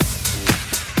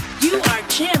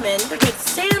with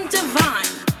Sam Divine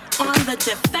on the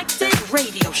Defected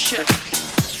Radio Show.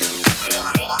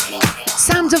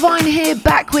 Sam Divine here,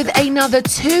 back with another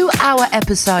 2-hour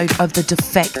episode of the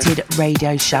Defected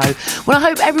Radio Show. Well, I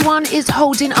hope everyone is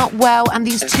holding up well, and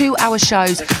these 2-hour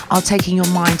shows are taking your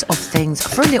minds off things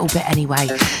for a little bit anyway.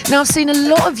 Now, I've seen a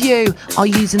lot of you are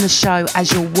using the show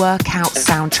as your workout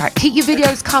soundtrack. Keep your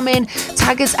videos coming,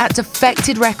 tag us at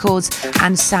Defected Records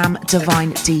and Sam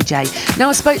Divine DJ. Now,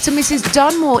 I spoke to Mrs.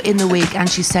 Dunmore in the week, and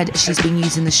she said she's been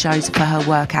using the shows for her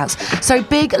workouts. So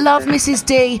big love, Mrs.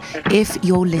 D, if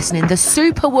you're listening. The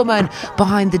superwoman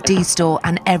behind the D store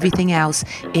and everything else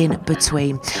in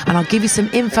between. And I'll give you some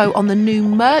info on the new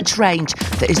merch range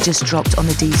that is just dropped on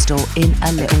the D store in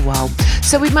a little while.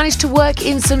 So we've managed to work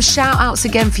in some shout outs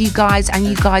again for you guys, and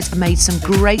you guys have made some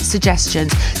great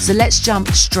suggestions. So let's jump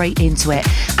straight into it.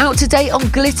 Out today on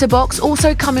Glitterbox,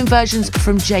 also coming versions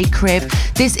from J Crib.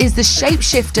 This is the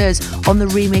Shapeshifters on the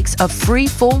remix of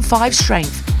Freeform 5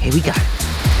 Strength. Here we go.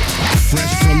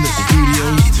 Fresh from the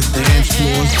studios to dance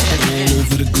floors all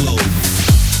over the globe.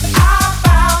 I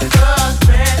found the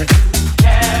strength to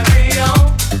carry on.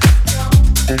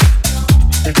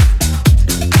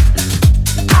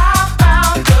 I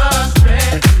found the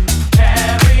strength to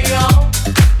carry on.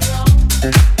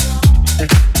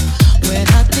 When I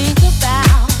think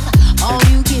about all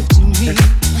you give to me,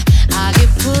 I get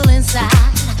full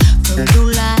inside from your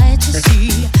light to see.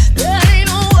 There ain't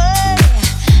no way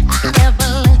I'll ever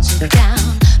let you down.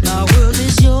 My world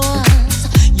is yours.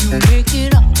 You make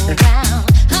it all around.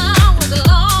 I was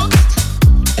lost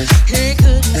and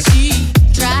couldn't see.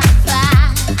 Try to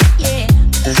fly, yeah.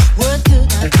 What could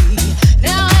I be?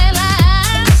 Now at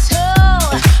last,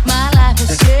 oh, my life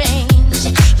has changed.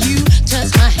 You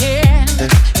touched my hand,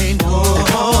 and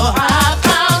oh, I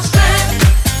found strength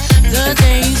the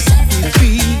day you set me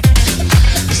free.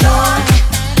 Joy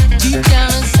deep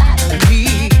down inside of me.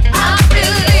 I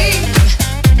believe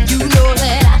you know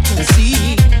that I can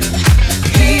see.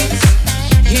 Peace,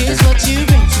 here's what you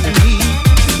bring to me.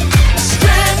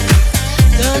 Strength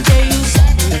the day you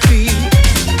set me free.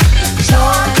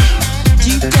 Joy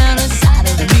deep down inside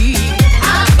of me. I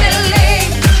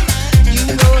believe you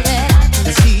know that I can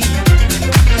see.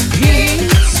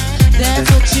 Peace, that's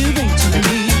what you bring to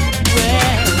me.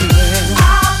 Well,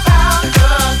 I found the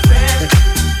strength to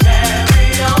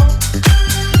carry on.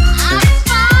 I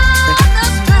found the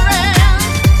strength.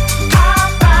 I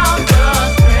found the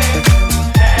strength to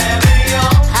carry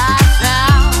on. I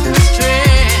found the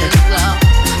strength, love.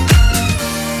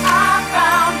 I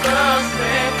found the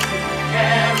strength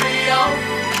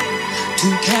to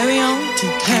carry on. To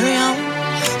carry on.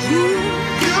 Ooh.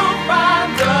 You find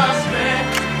the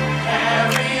strength to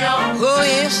carry on. Oh,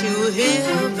 yes, you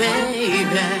will, baby.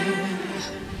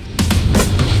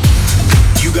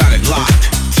 You got it locked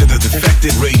to the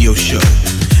Defected Radio Show.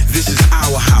 This is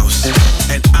our house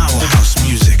and our house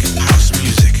music. House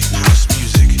music. House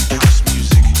music. House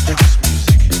music. House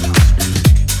music. House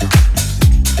music.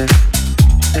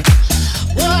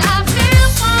 What I feel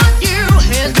for you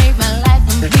has made my life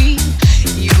complete.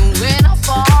 Even when I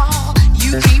fall,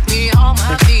 you keep me on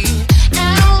my feet.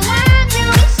 And when you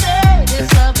say this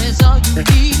love is all you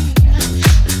need,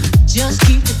 just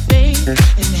keep the faith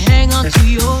and hang on to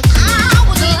your dreams. I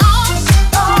was lost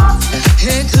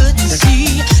and couldn't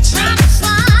see.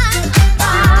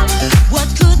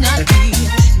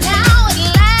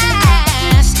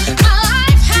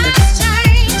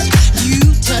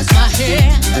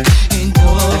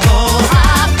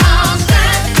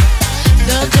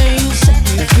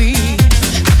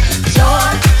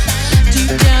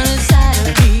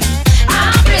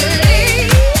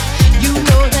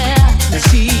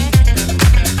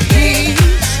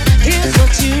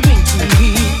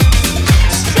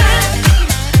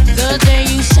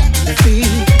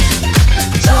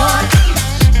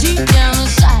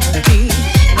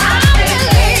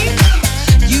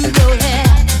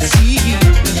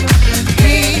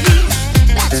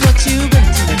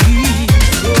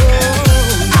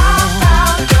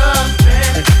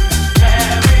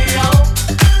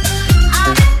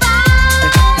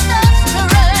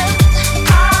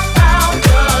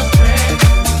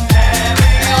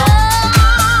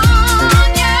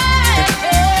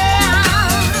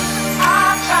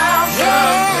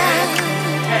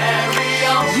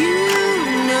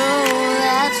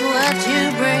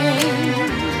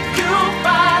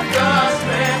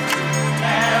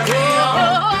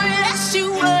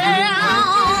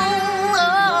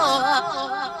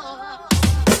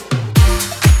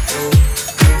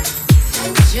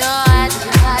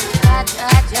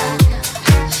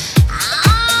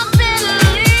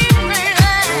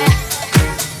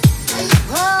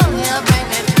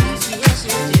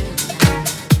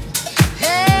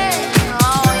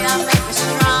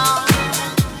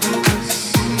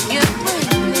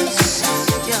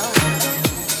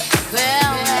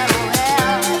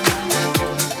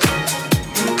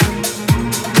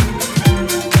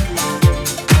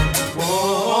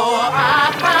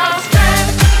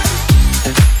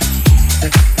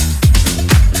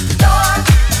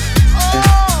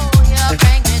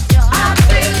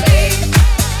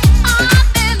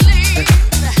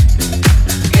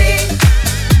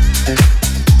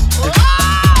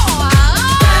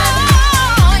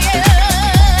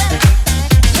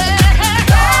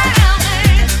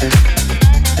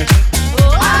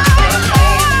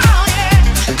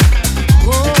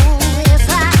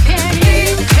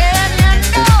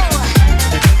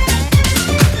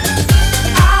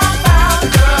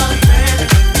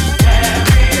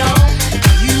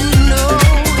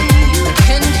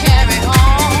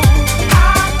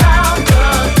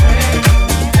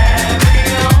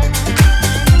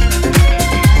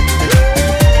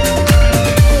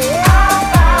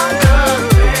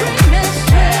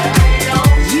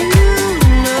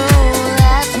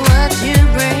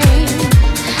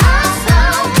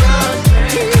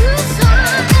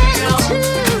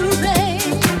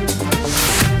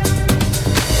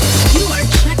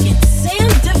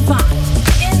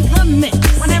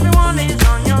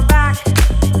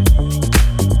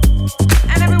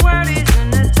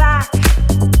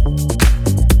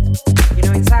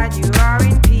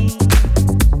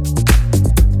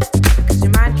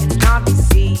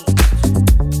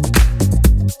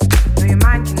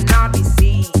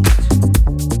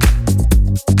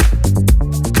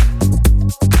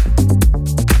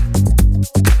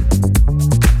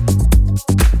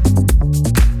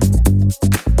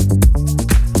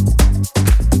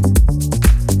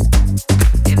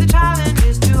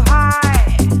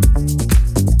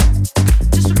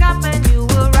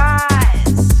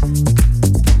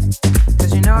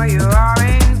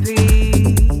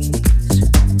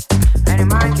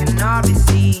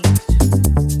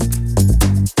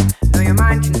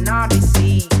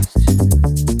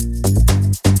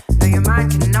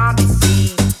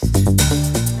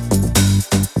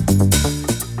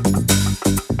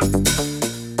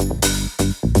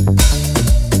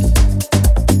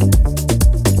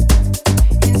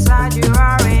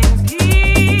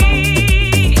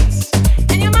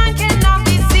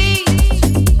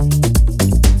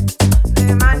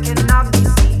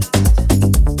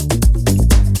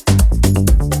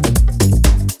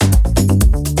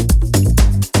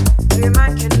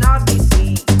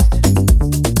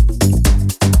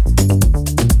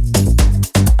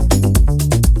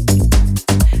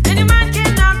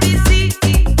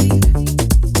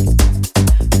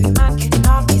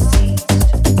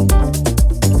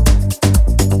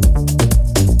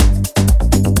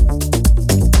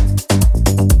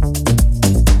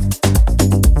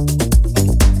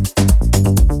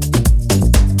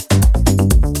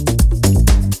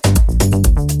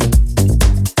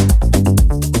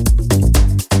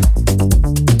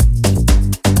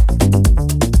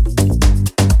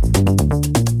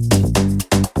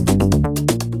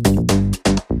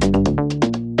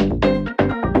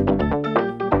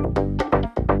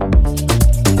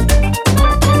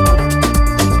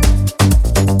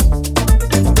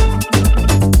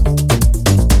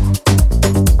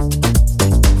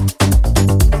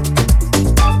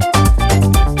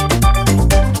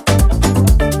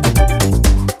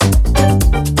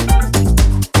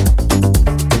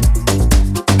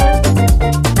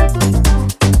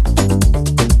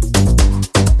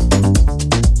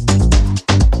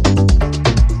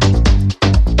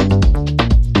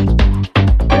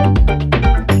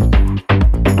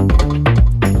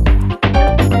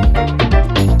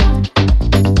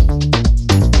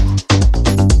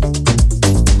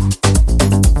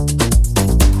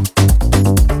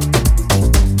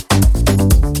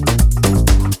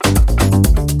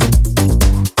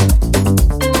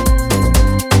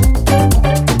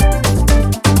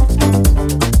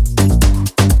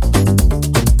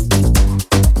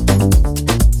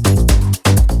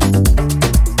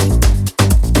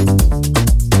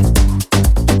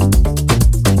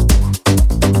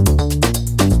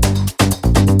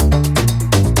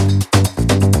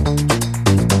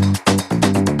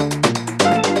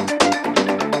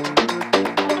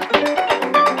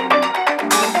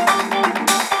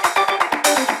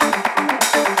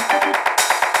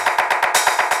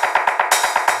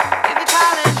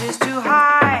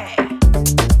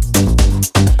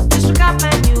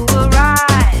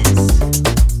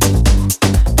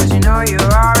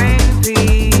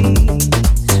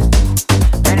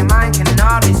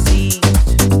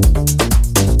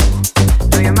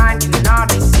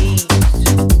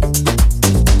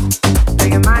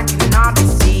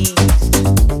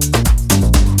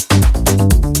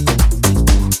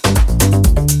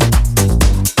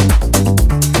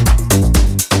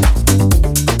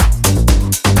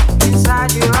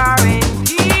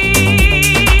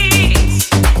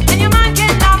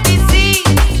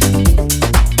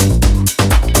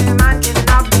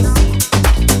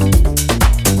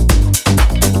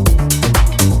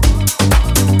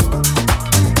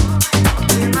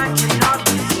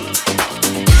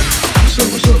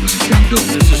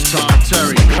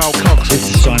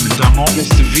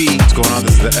 Mr. V. What's going on?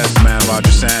 This is the S-Man,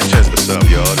 Roger Sanchez. What's up,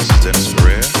 y'all? This is Dennis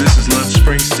Ferrer. This is Lance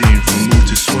Springsteen from Move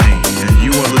to Swing, and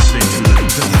you are listening to the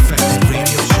Defected Radio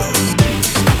Show.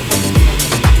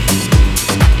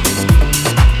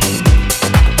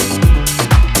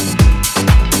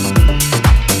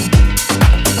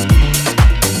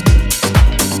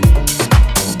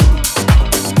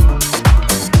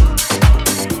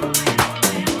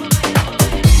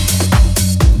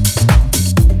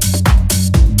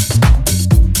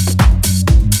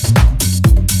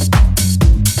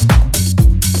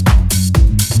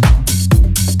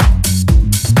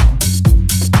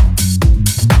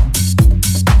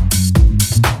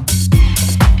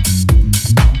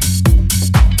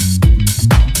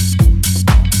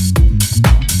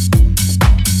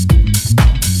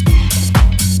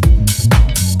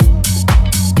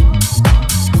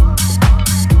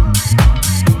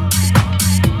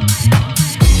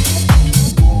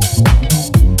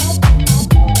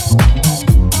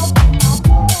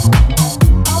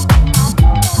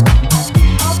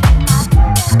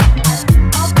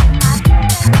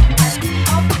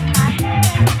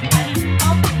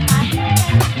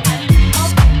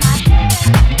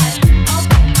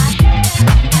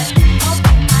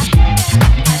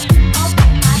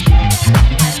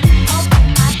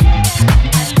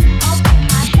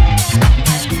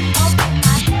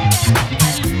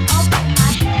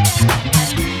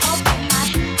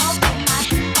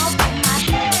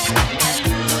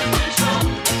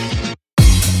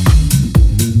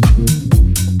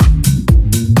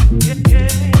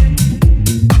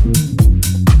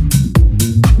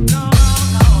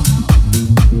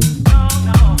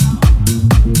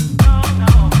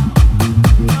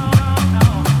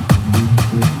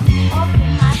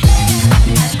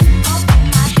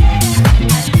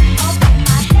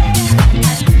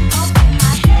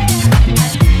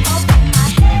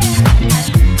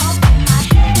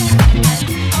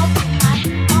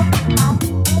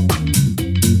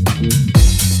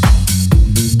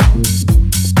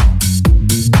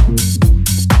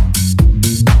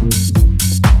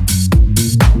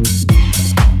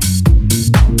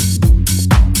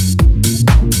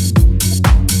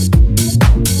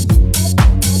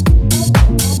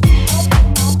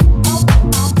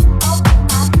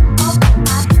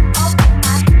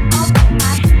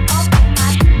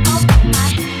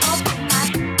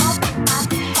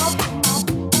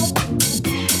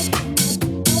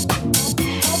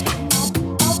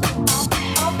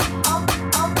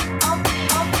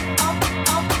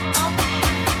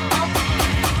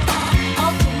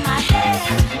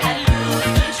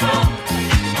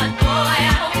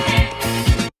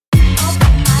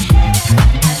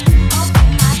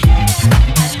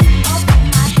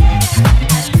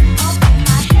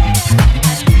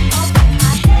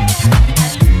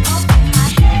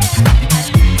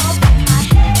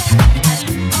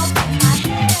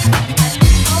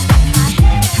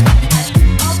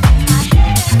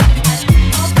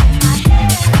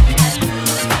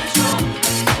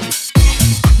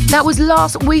 That was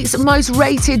last week's most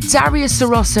rated Darius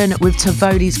Sarosan with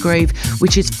Tivoli's Groove,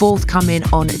 which is forthcoming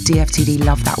on DFTD.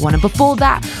 Love that one. And before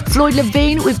that, Floyd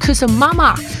Levine with Kusa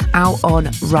Mama out on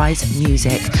Rise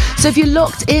Music. So if you're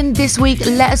locked in this week,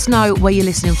 let us know where you're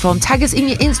listening from. Tag us in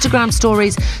your Instagram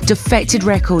stories, Defected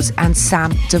Records and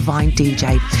Sam Divine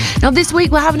DJ. Now this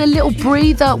week we're having a little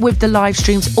breather with the live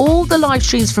streams. All the live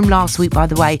streams from last week, by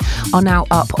the way, are now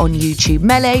up on YouTube.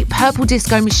 Melee, Purple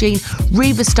Disco Machine,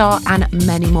 Reva Star and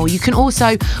many more. You can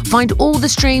also find all the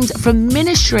streams from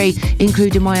Ministry,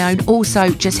 including my own. Also,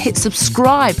 just hit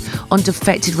subscribe on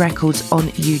Defected Records on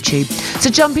YouTube. So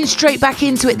jumping straight back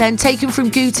into it then, taken from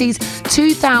Gooty's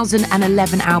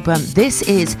 2011 album, this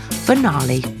is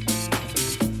Finale.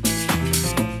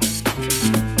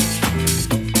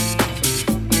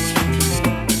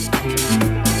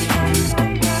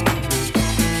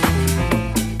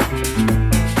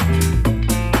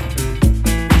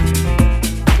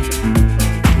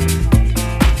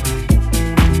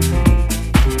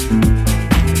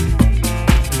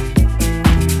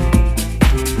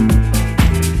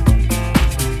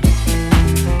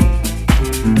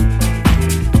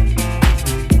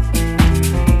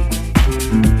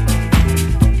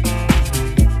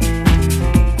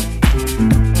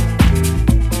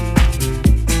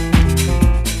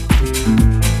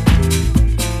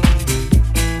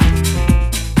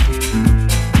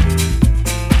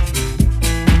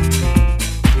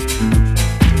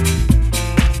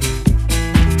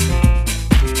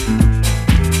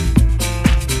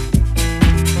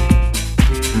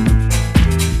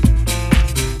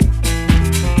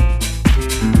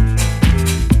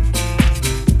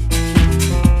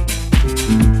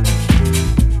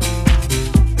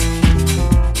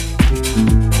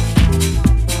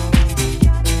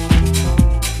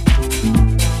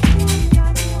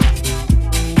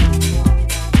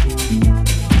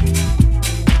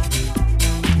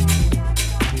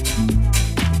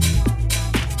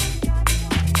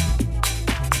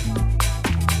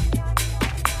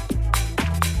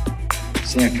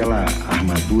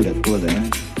 mistura toda, né?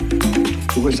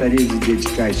 Eu gostaria de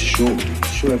dedicar esse show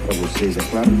é para vocês, é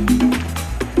claro.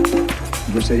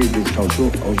 Gostaria de dedicar o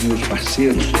show aos meus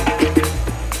parceiros.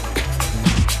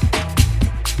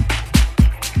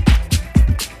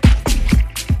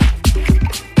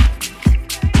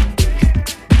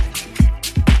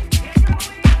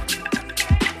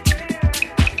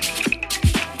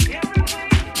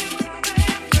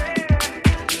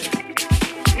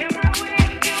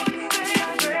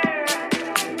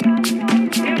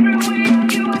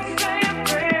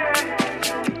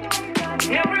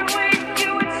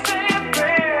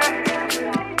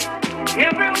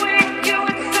 Every week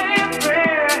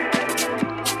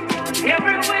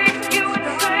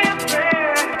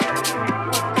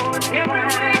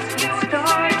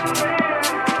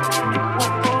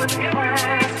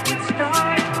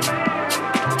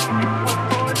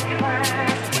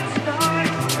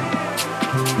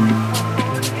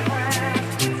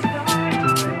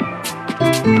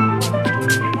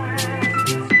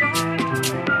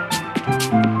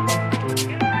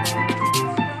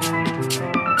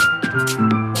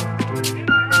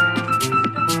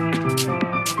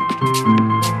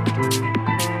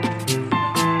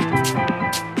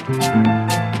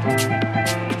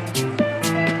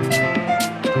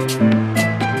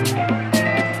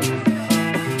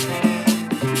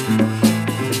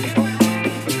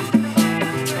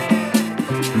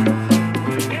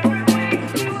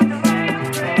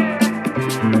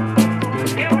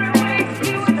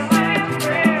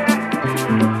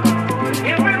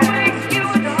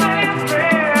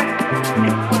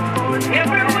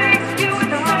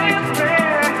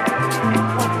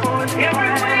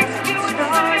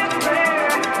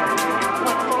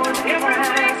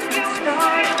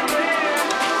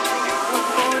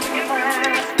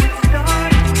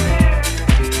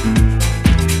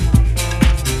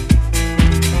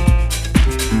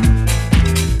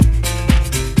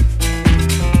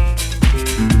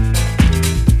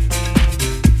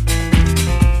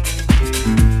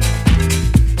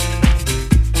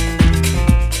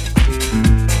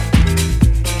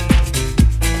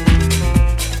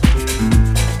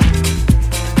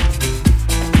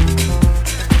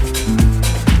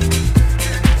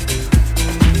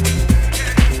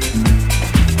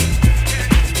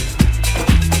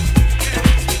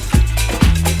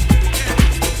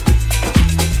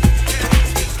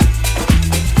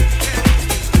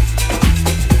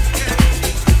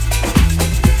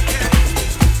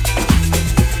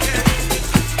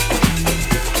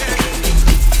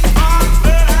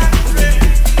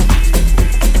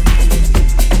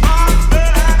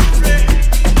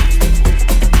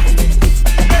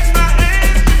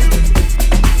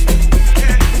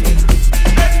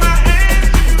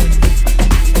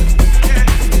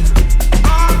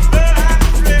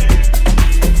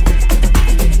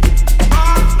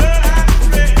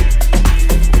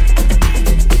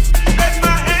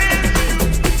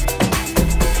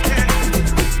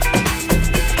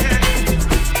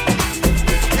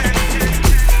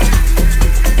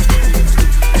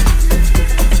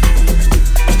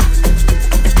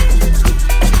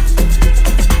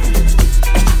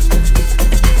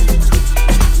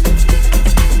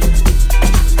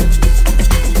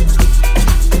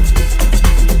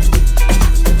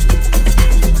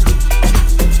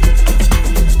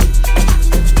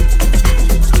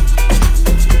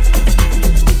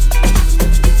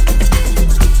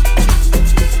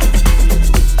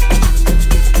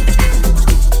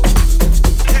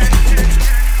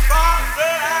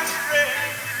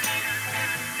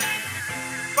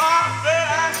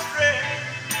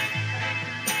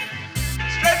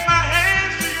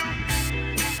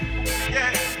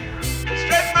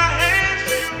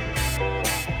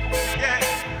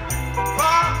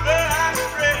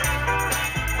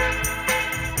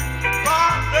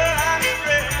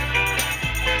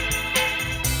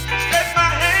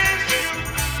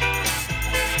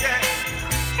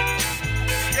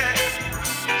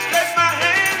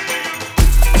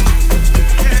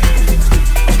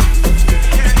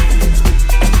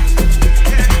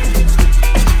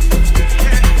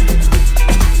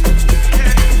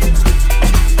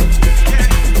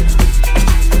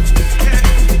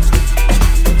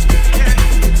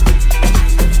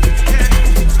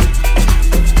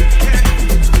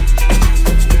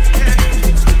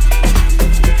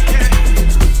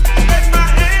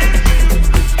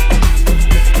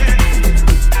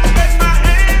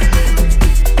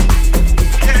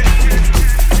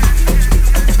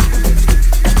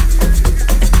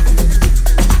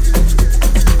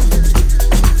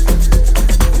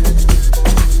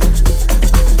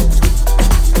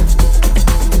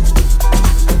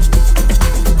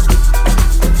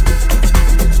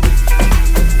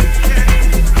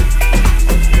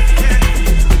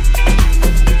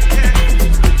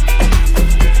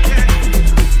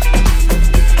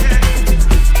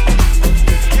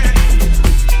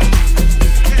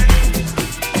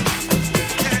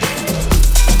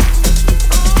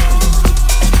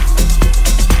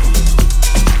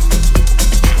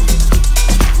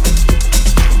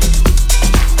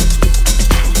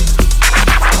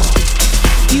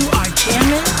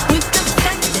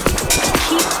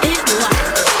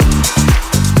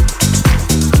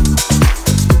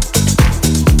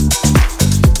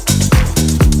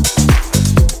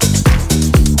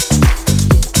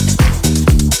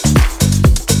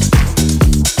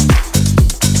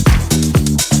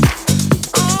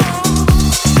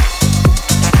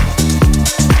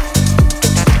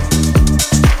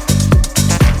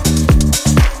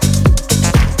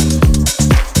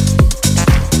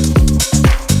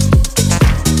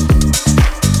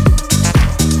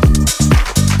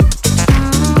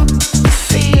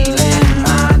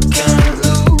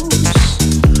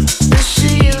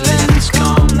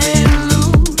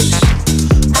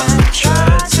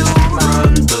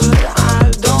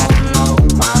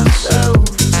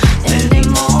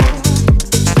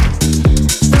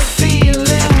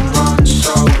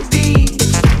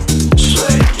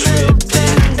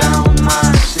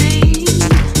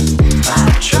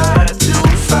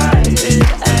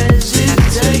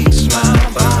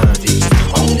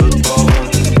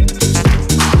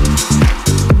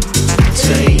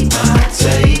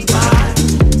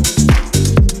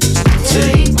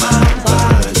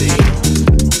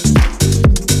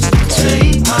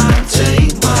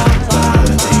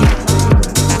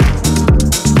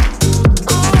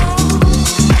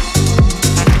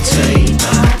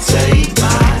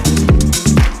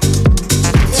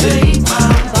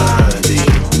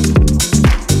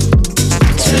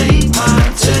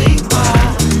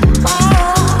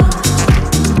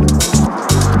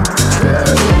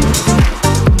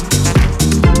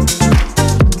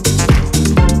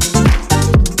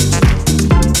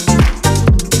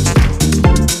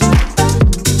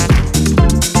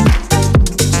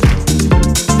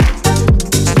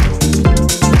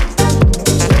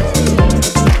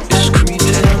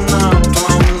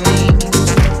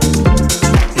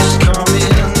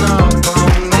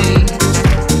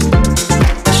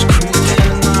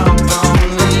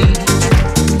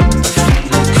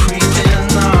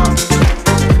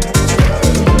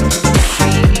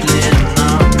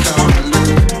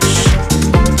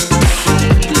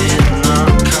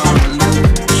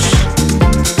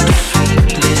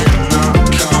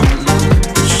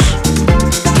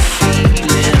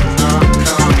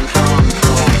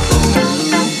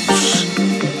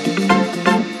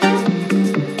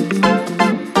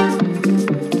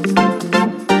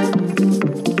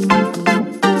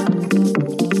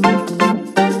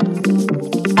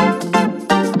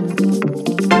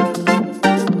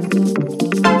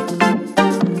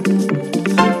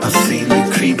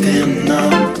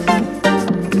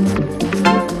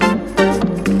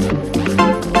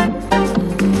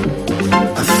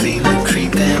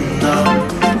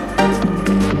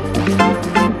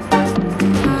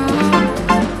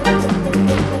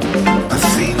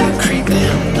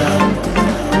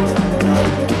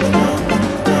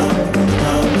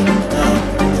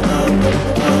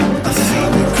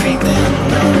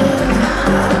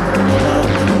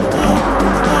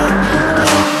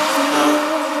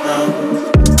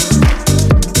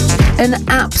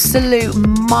absolute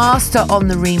master on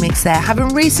the remix there, having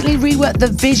recently reworked the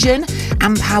Vision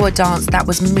and Power Dance. That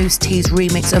was Moose T's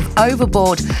remix of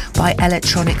Overboard by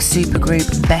electronic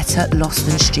supergroup Better Lost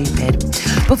Than Stupid.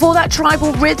 Before that,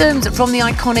 Tribal Rhythms from the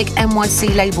iconic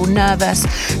NYC label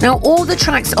Nervous. Now, all the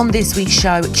tracks on this week's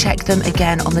show, check them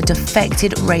again on the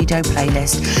Defected radio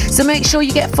playlist. So make sure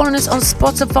you get following us on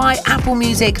Spotify, Apple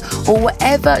Music, or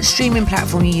whatever streaming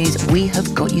platform you use. We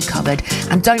have got you covered.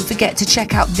 And don't forget to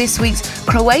check out this week's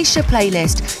Croatia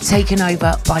playlist, taken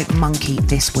over by Monkey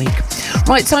this week.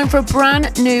 Right, time for a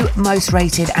brand new Most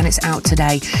Rated, and it's out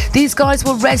today. These guys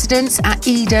were residents at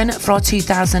Eden for our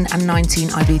 2019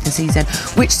 Ibiza season,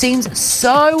 which seems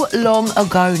so long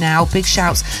ago now. Big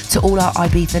shouts to all our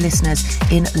Ibiza listeners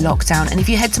in lockdown. And if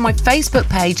you head to my Facebook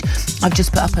page, I've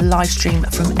just put up a live stream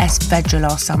from S Vedra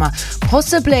last summer,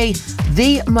 possibly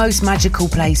the most magical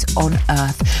place on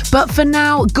earth. But for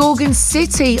now, Gorgon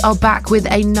City are back with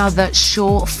another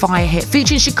surefire hit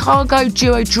featuring Chicago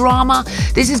duo Drama.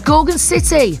 This is Gorgon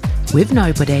City with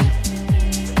Nobody.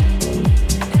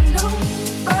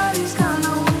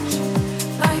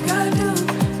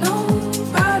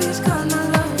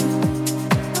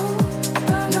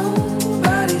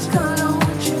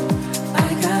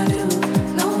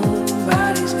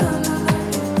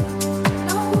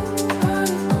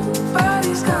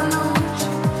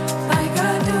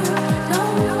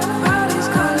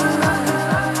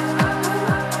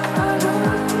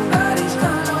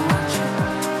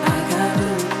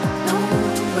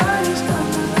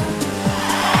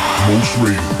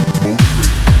 Like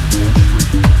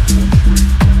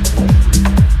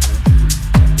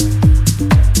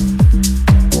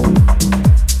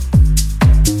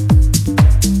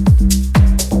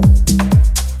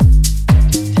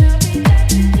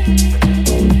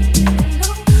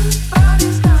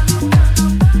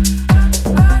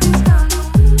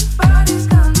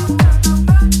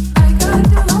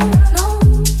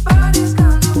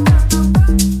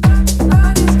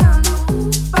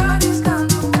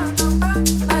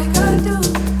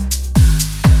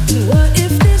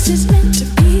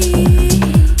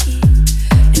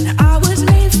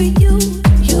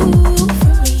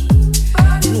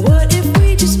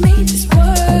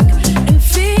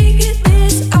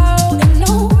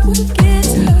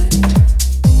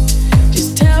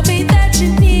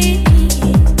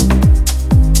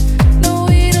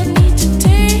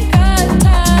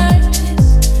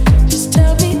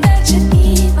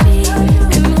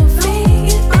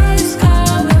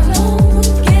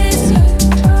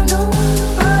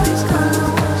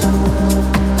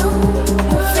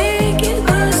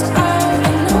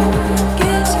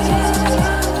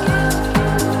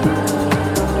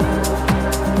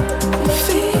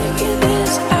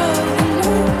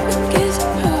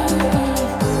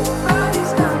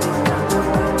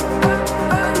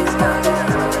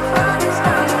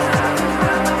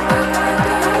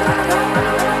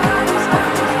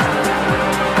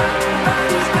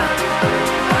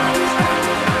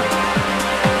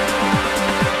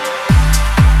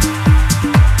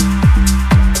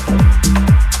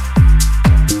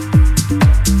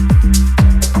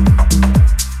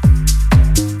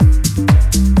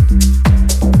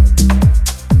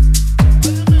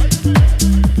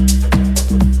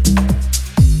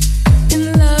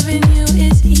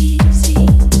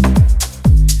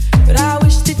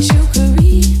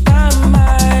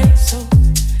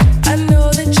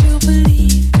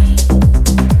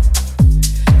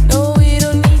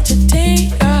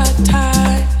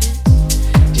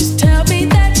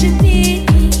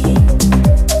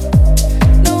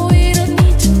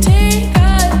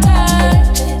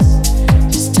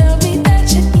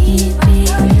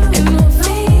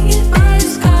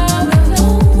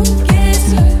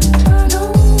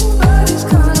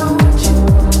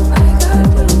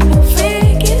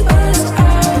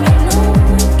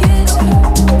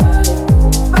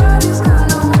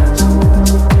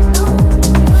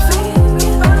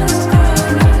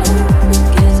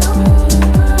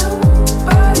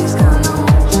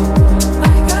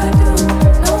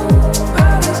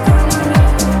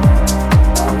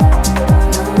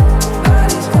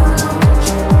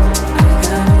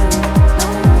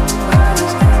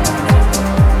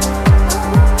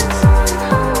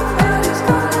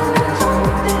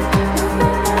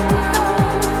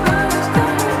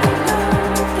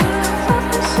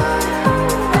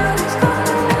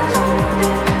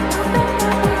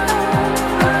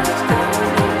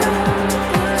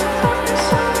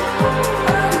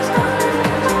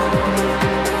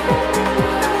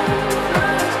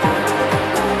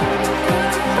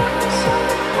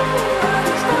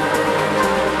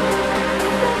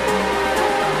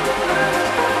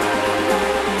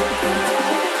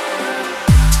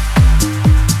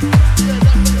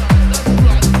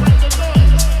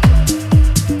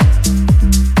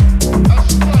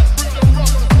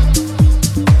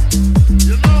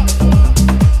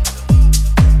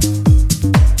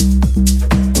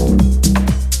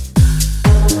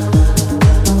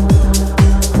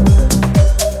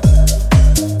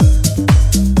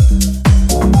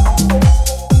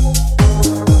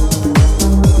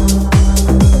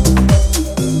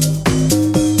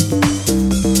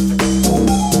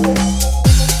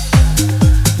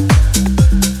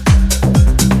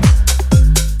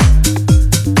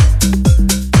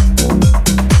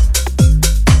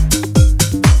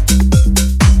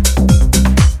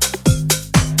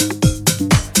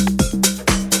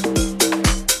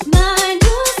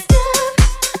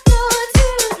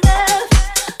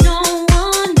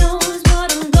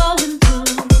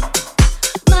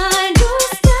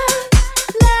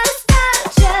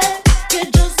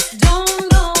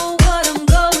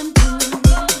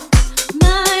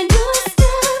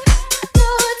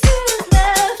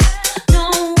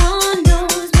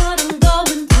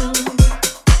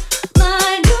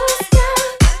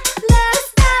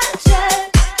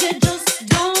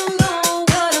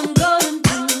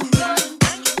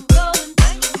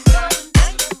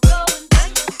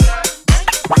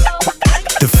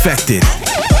Defected.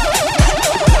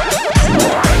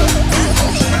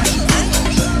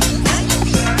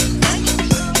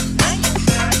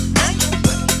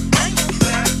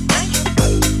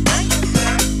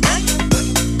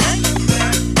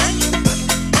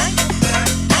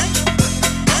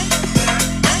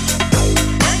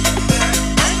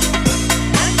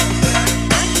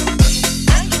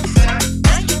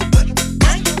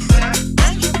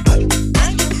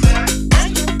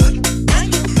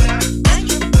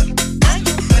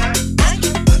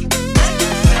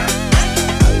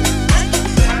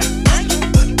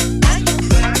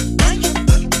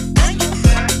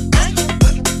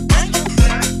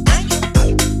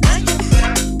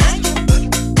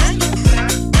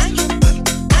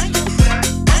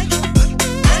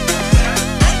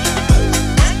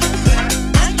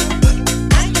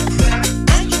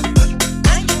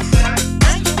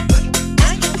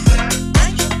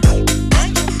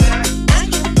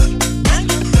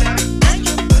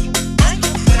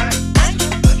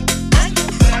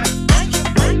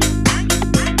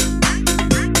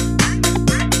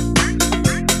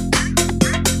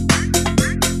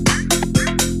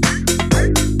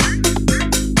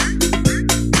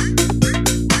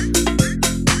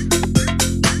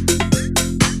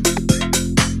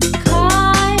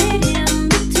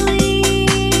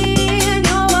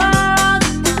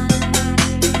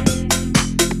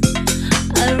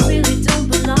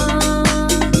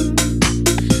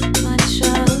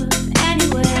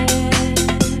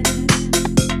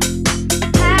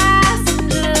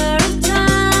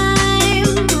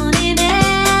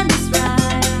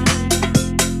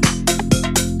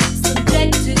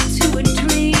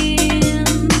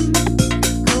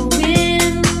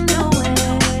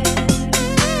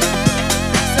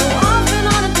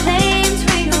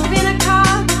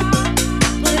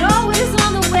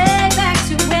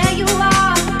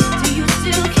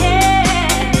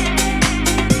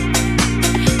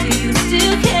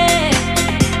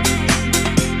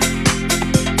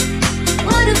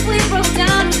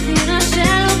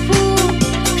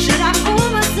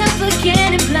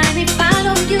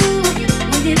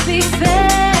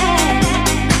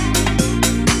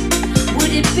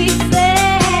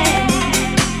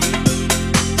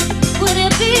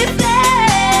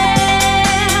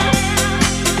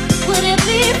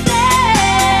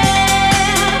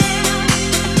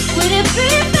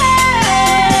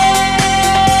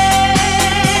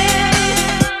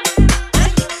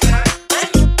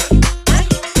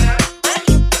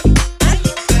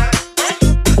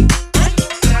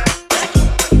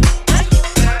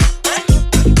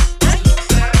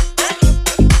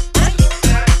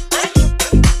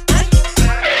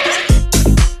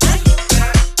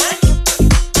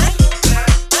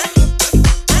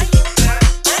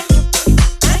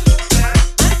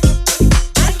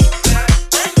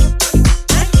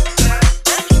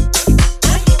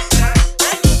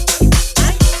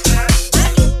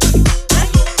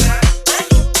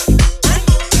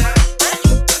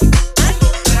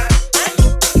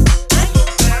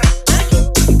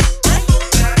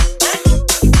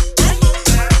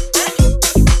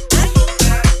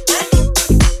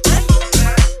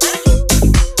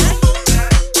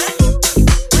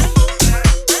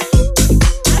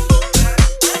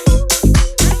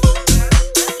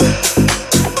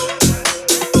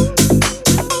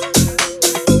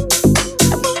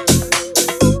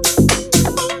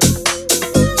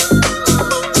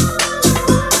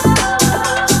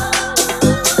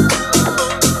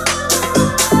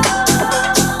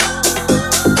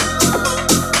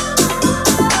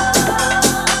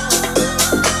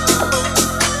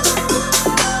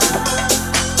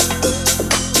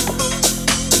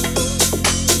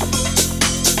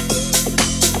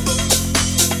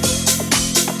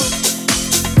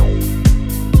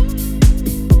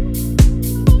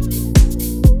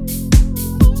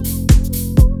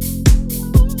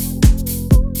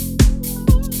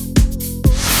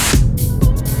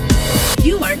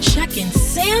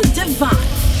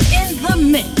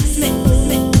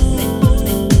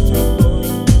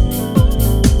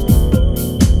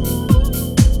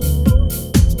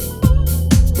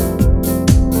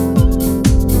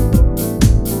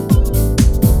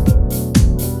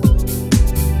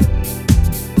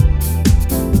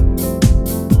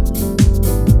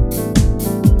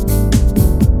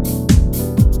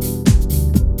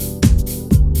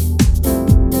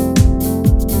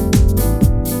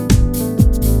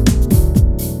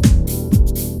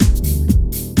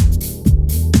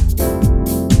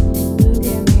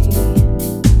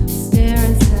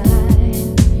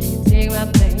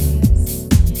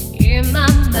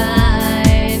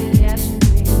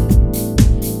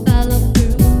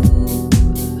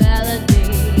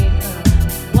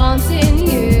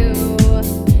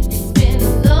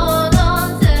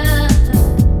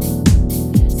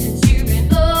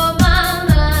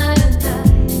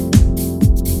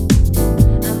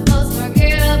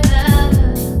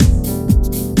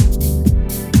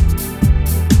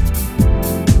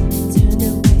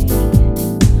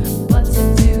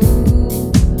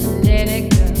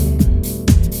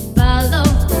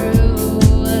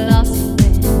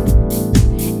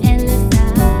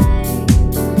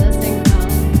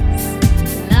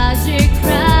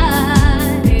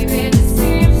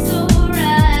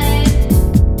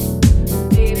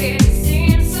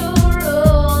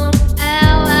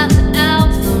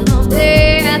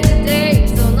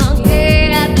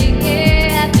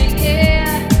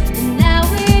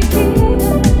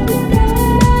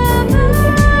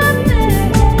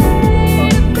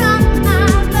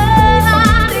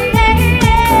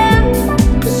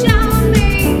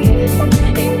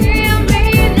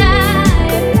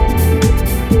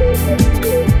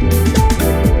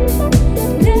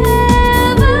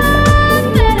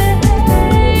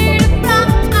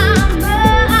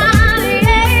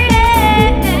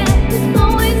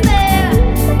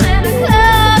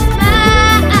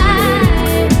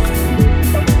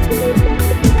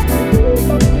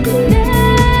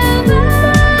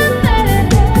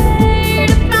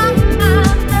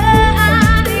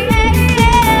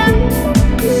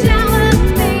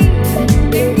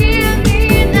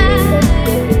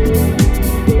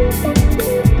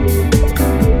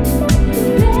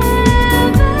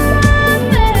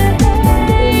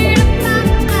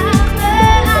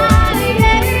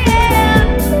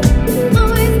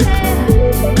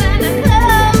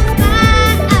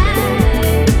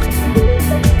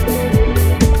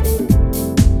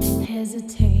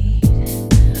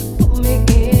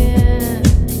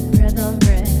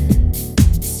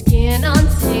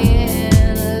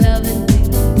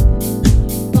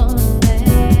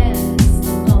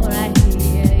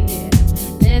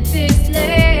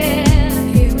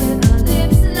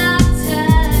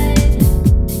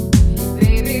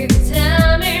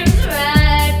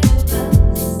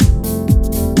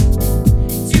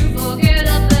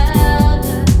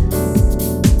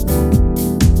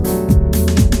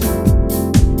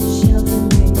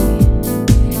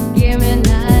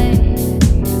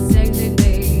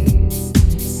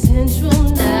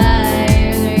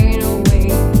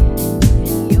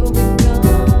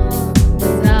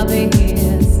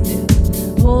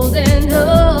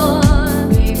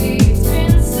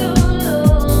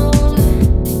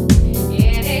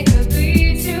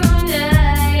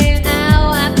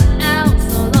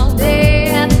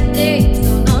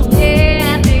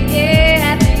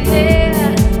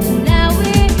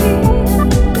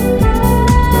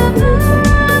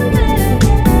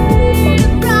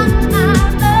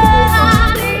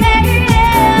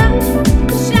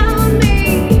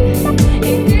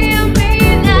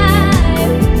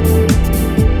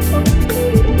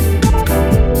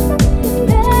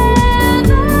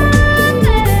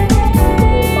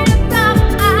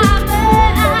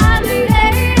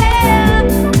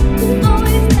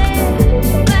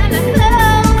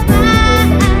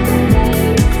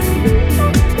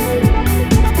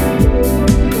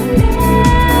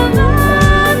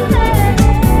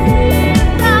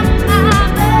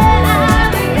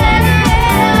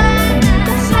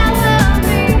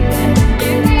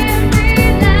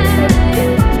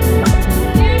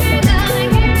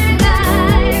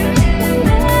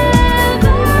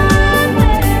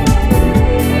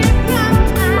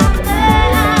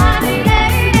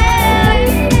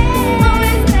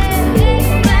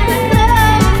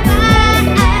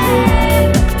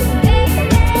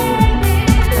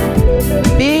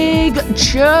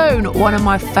 one of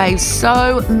my faves.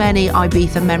 So many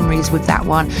Ibiza memories with that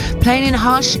one. Playing in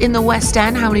Hush in the West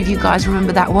End. How many of you guys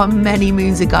remember that one many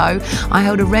moons ago? I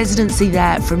held a residency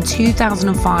there from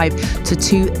 2005 to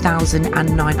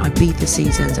 2009. Ibiza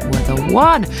seasons were the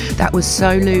one. That was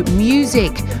Solu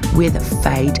Music with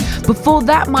Fade. Before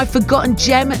that, my forgotten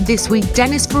gem this week,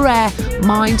 Dennis Ferrer,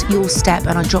 Mind Your Step,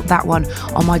 and I dropped that one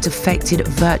on my Defected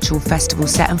virtual festival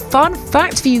set. And fun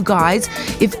fact for you guys,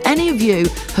 if any of you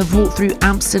have walked through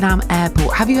Amsterdam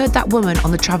Airport, have you heard that woman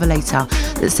on the travelator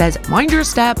that says, mind your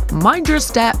step,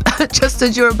 just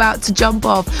as you're about to jump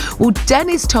off? Well,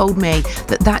 Dennis told me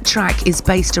that track is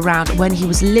based around when he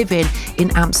was living in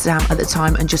Amsterdam at the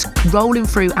time and just rolling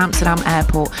through Amsterdam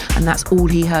Airport, and that's all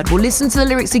he heard. Well, listen to the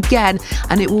lyrics again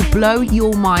and it will blow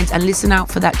your mind, and listen out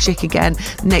for that chick again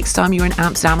next time you're in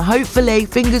Amsterdam, hopefully,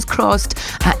 fingers crossed,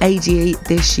 at ADE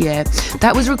this year.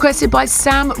 That was requested by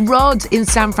Sam Rod in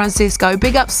San Francisco.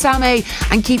 Big up Sammy,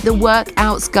 and keep the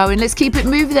workouts going. Let's keep it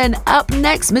moving then. Up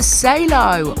next,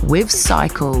 Masalo with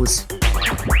Cycles.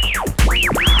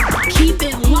 Keep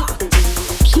it locked.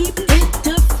 Keep it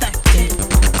defected.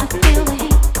 I feel the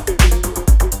heat.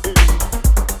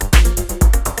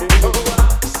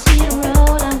 See a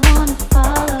road I wanna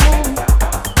follow.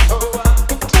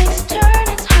 It takes a turn,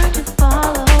 it's hard to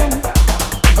follow.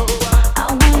 I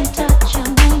want your touch, I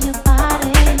want your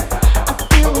body. I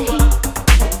feel the heat.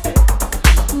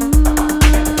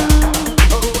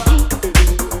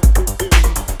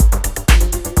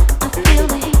 I feel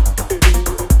the heat.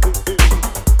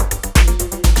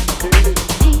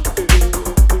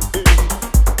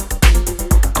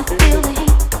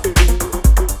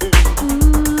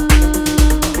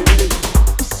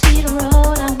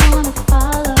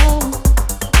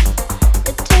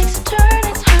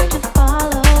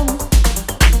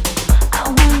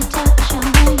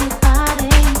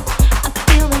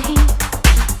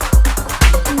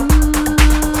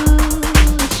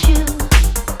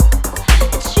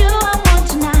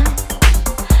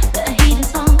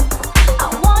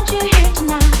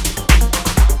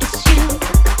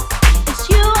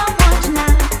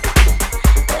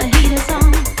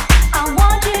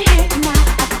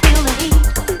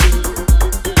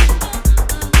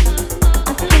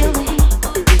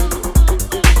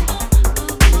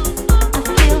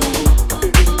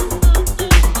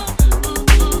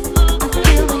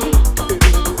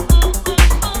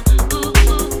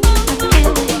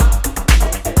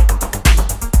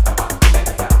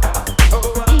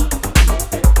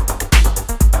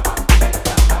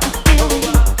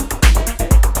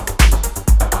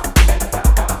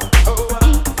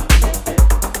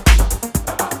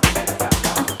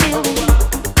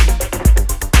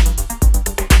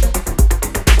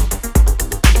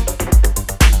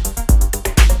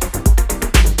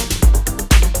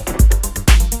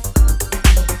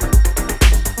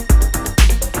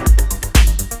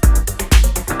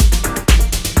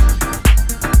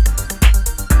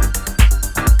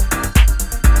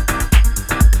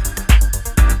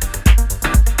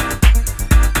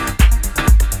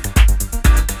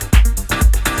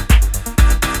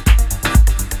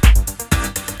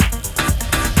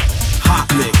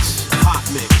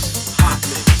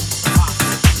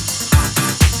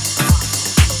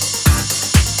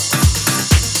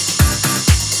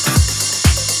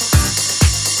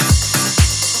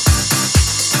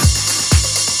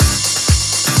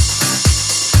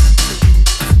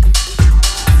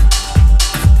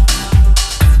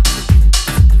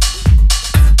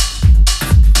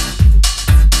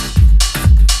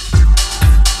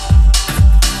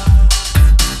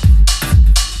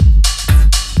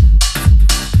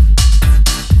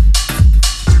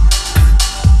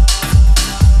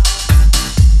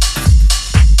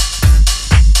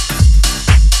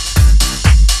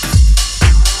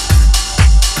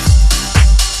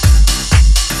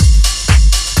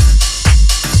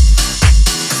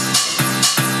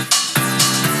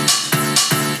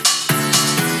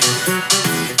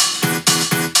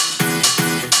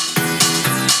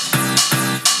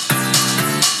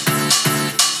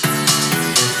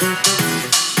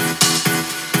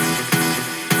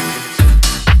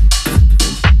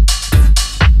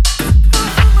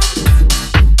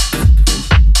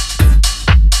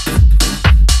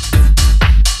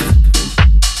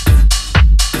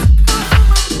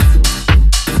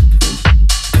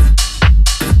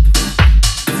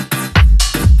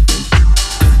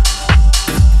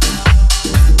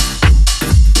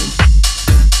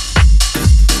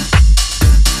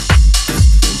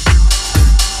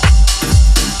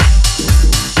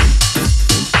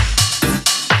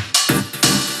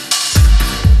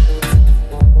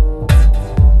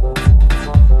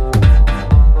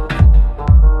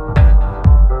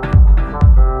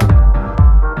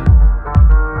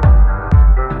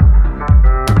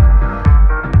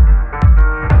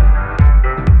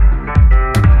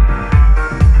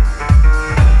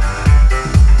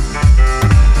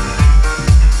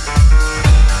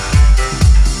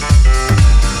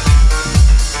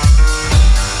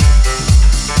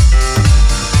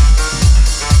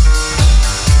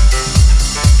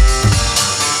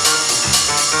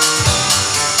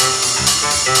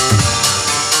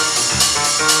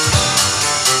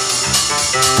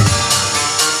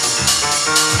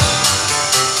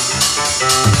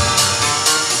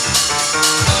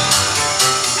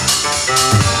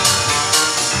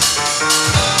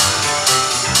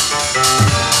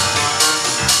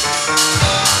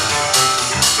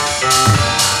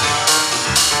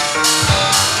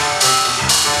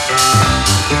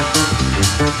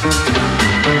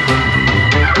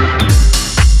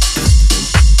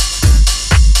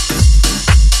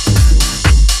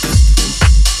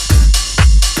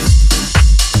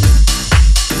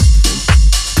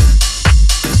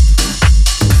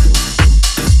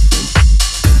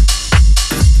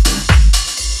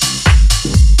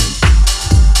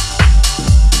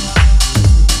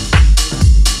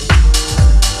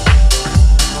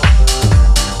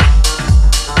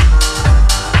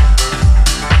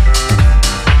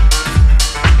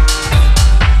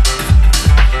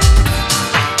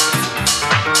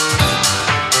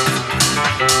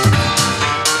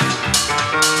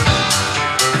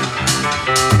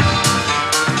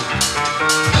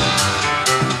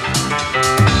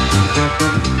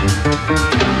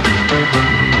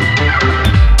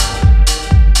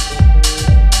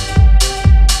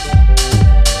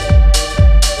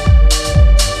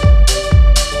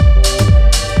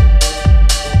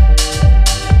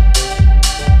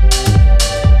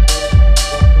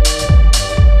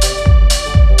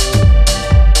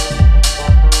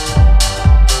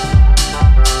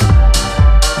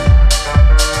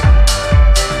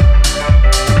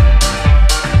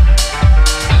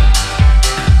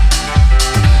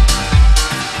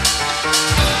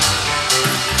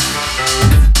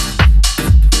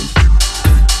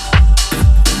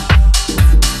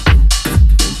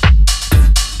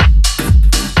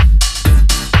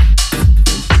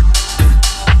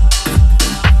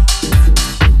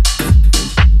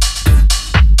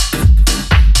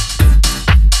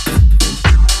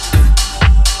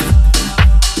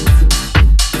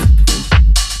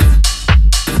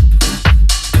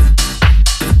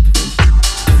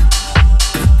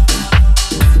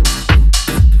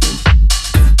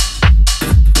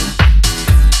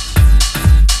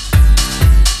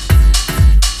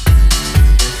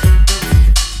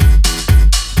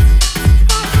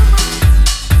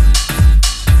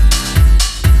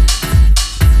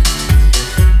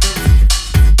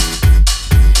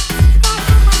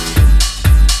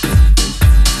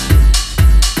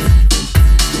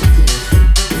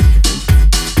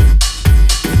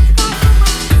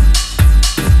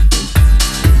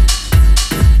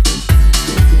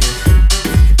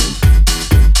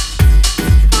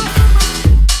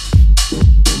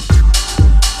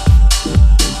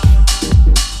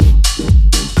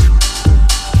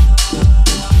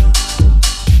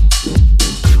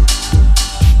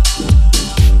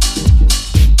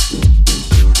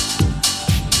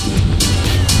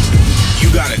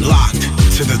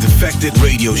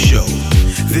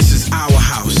 This is our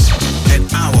house and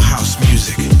our house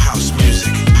music. House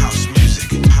music. House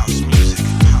music. House music.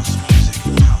 House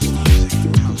music. House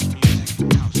music. House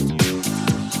music. House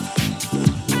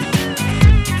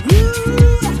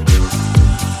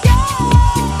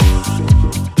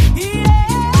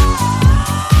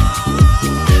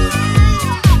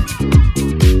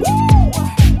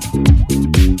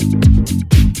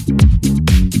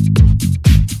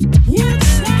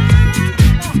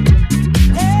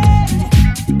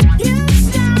You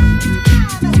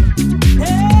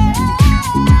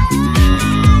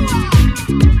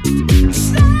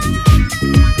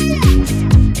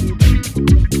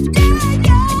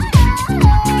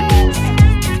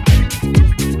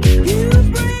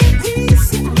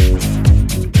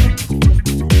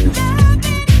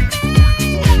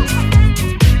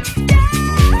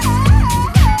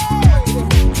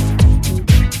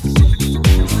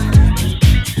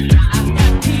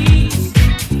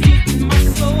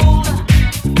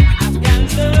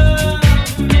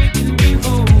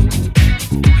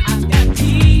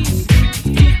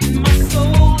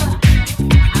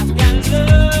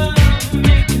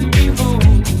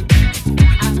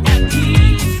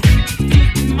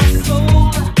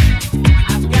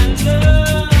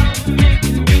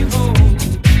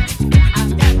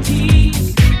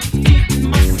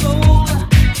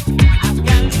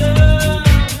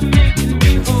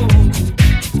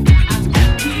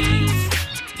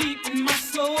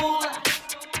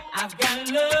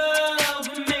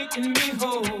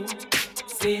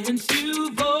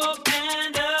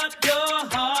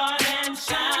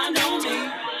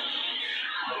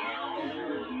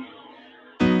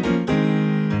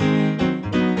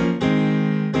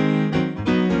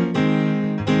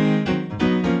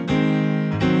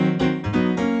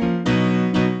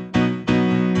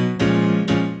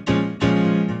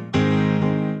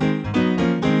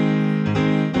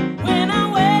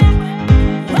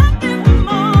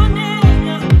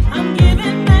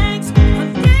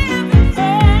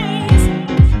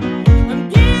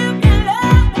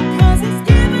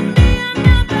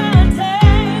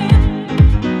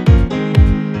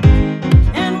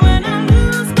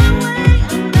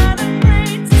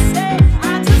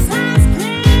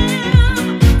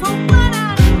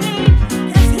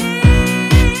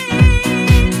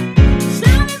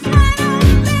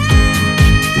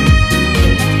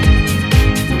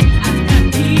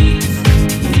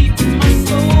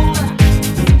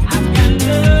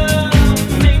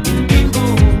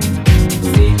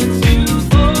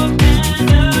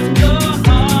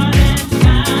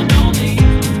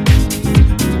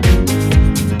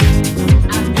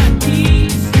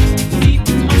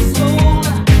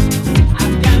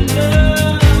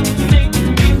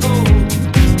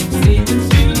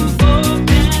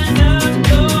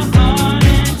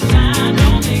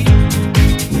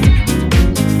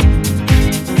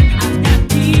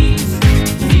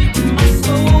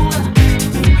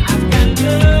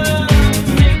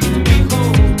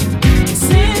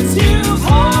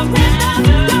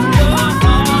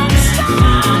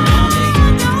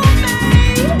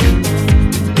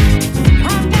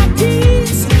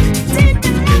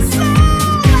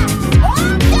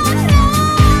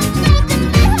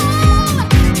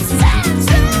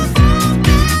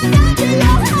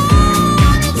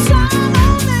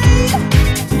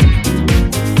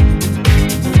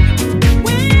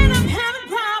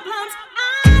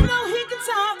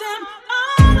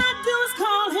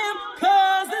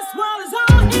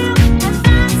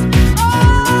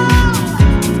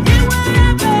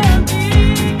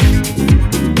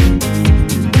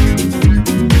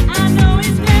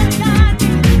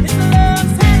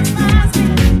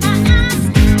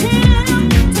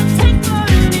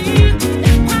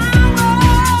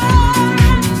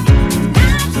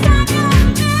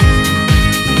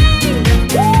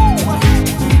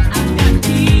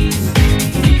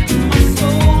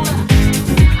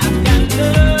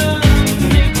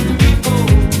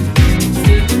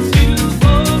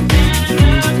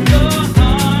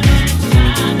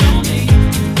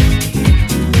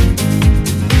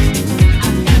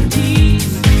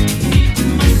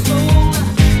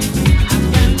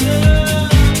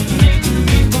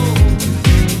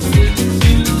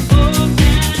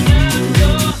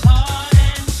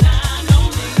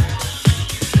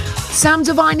Sam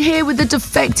Devine here with the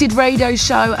Defected Radio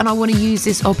Show, and I want to use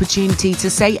this opportunity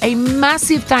to say a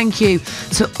massive thank you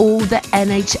to all the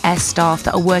NHS staff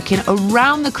that are working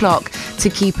around the clock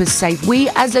to keep us safe. We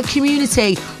as a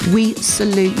community, we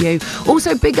salute you.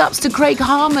 Also, big ups to Craig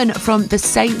Harmon from the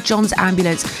St. John's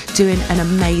Ambulance, doing an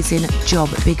amazing job.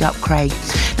 Big up, Craig.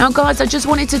 Now, guys, I just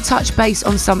wanted to touch base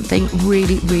on something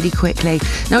really quickly.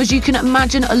 Now, as you can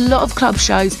imagine, a lot of club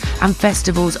shows and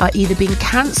festivals are either being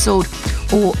cancelled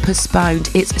or postponed.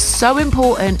 It's so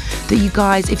important that you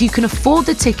guys, if you can afford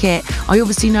the ticket, I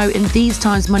obviously know in these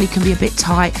times money can be a bit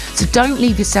tight, so don't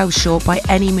leave yourself short by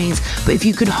any means, but if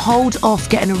you could hold off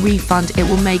getting a refund, it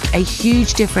will make a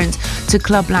huge difference to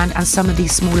Clubland and some of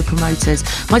these smaller promoters.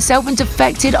 Myself and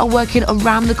Defected are working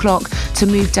around the clock to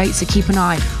move dates, so keep an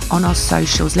eye on our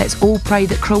socials. Let's all pray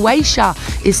that Croatia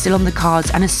is still on the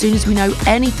cards, and as soon as we know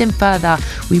anything further,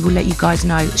 we will let you guys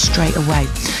know straight away.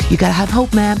 You gotta have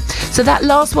hope, man. So that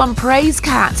last one, Praise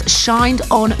Cats, Shined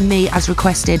on Me, as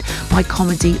requested by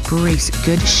Comedy Bruce.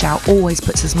 Good shout, always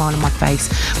puts a smile on my face.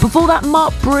 Before that,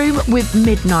 Mark Broom with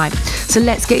Midnight. So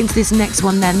let's get into this next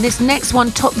one then. This next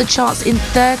one topped the charts in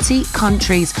 30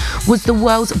 countries, was the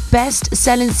world's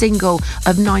best-selling single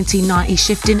of 1990,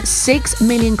 shifting 6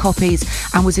 million copies,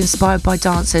 and was inspired by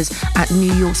dancers at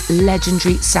New York's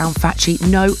legendary Sound Factory.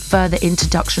 No further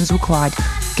introductions required.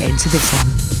 Get into this one.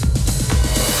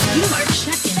 You are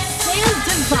checking Sam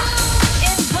Devine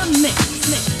in the mix.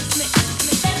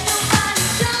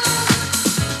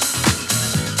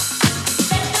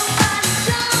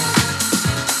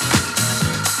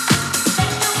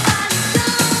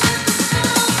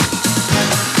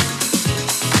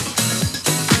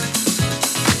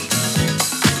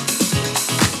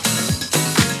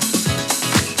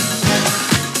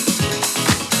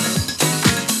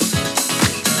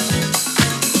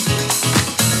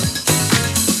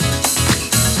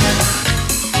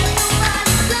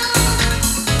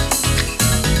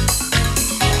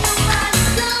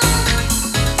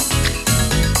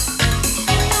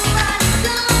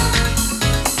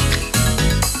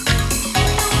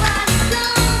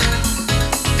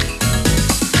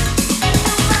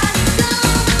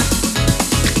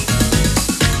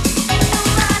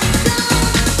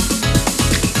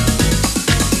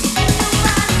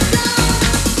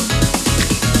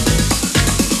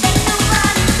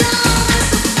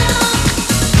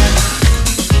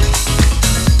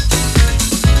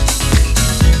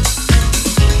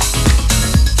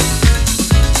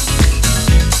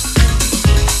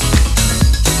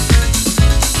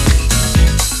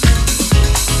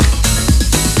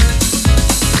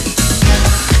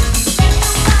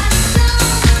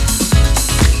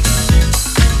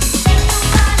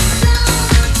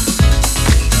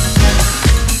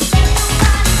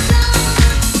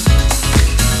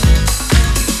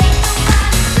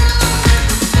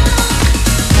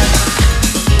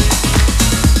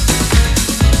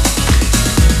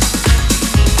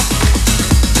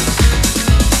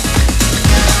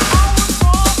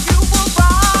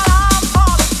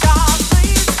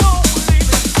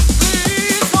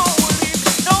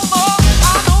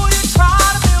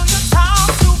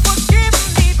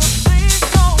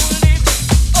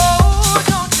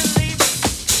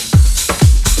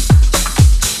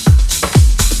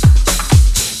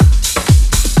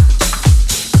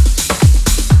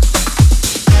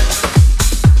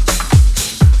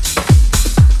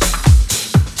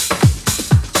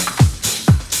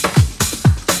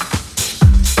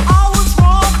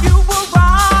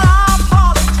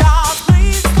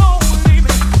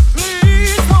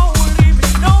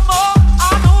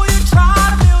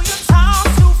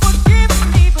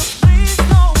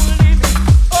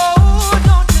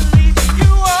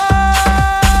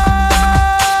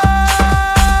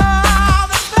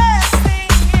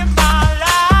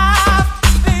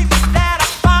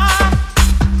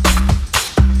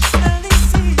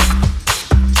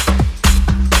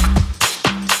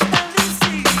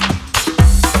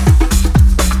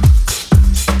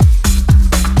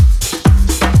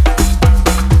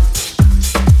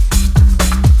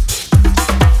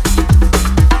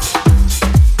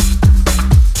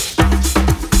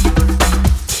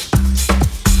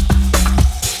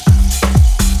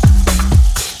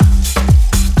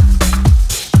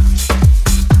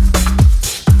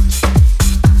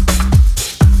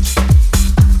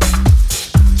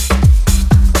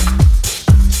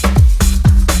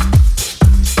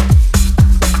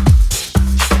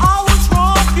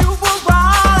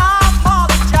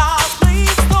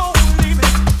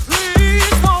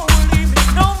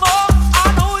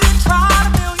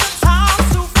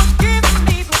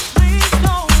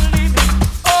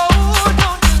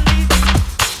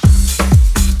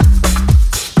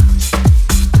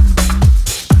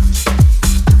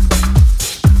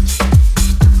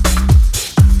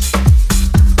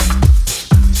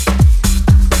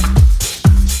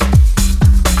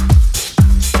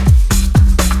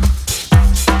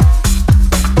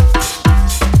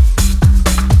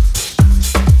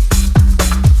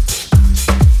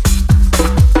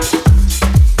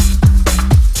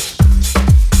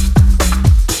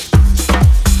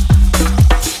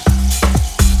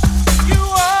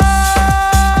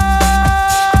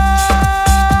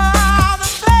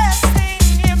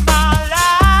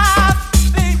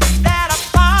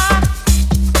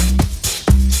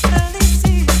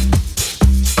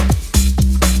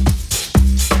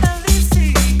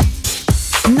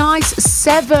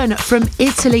 7 from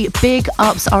Italy. Big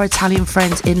ups our Italian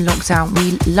friends in lockdown.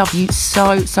 We love you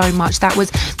so much. That was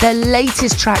their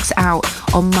latest tracks out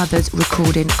on Mother's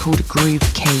recording called Groove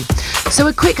Key. So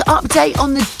a quick update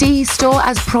on the D store.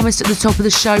 As promised at the top of the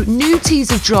show, new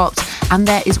teas have dropped and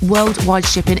there is worldwide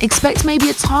shipping. Expect maybe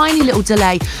a tiny little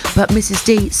delay, but Mrs.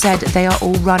 D said they are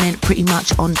all running pretty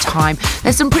much on time.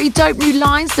 There's some pretty dope new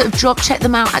lines that have dropped. Check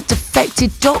them out at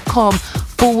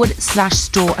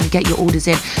defected.com/store and get your orders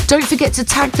in. Don't forget to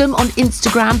tag them on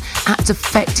Instagram at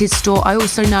Defected Store. I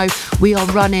also know we are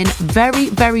running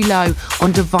very low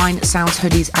on Divine Sounds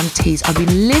hoodies and tees. I've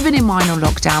been living in mine on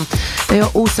lockdown. They are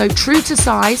also true to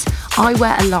size. I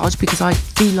wear a large because I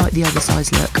do like the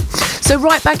oversized look. So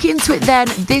right back into it then,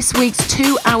 this week's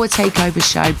 2-hour takeover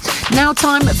show. Now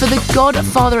time for the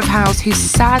godfather of house who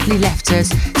sadly left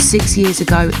us 6 years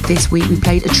ago. This week we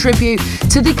played a tribute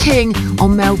to the king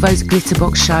on Melvo's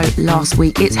Glitterbox show last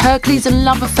week. It's Hercules and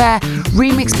Love Affair,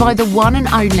 remixed by the one and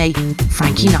only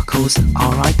Frankie Knuckles,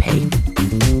 R.I.P.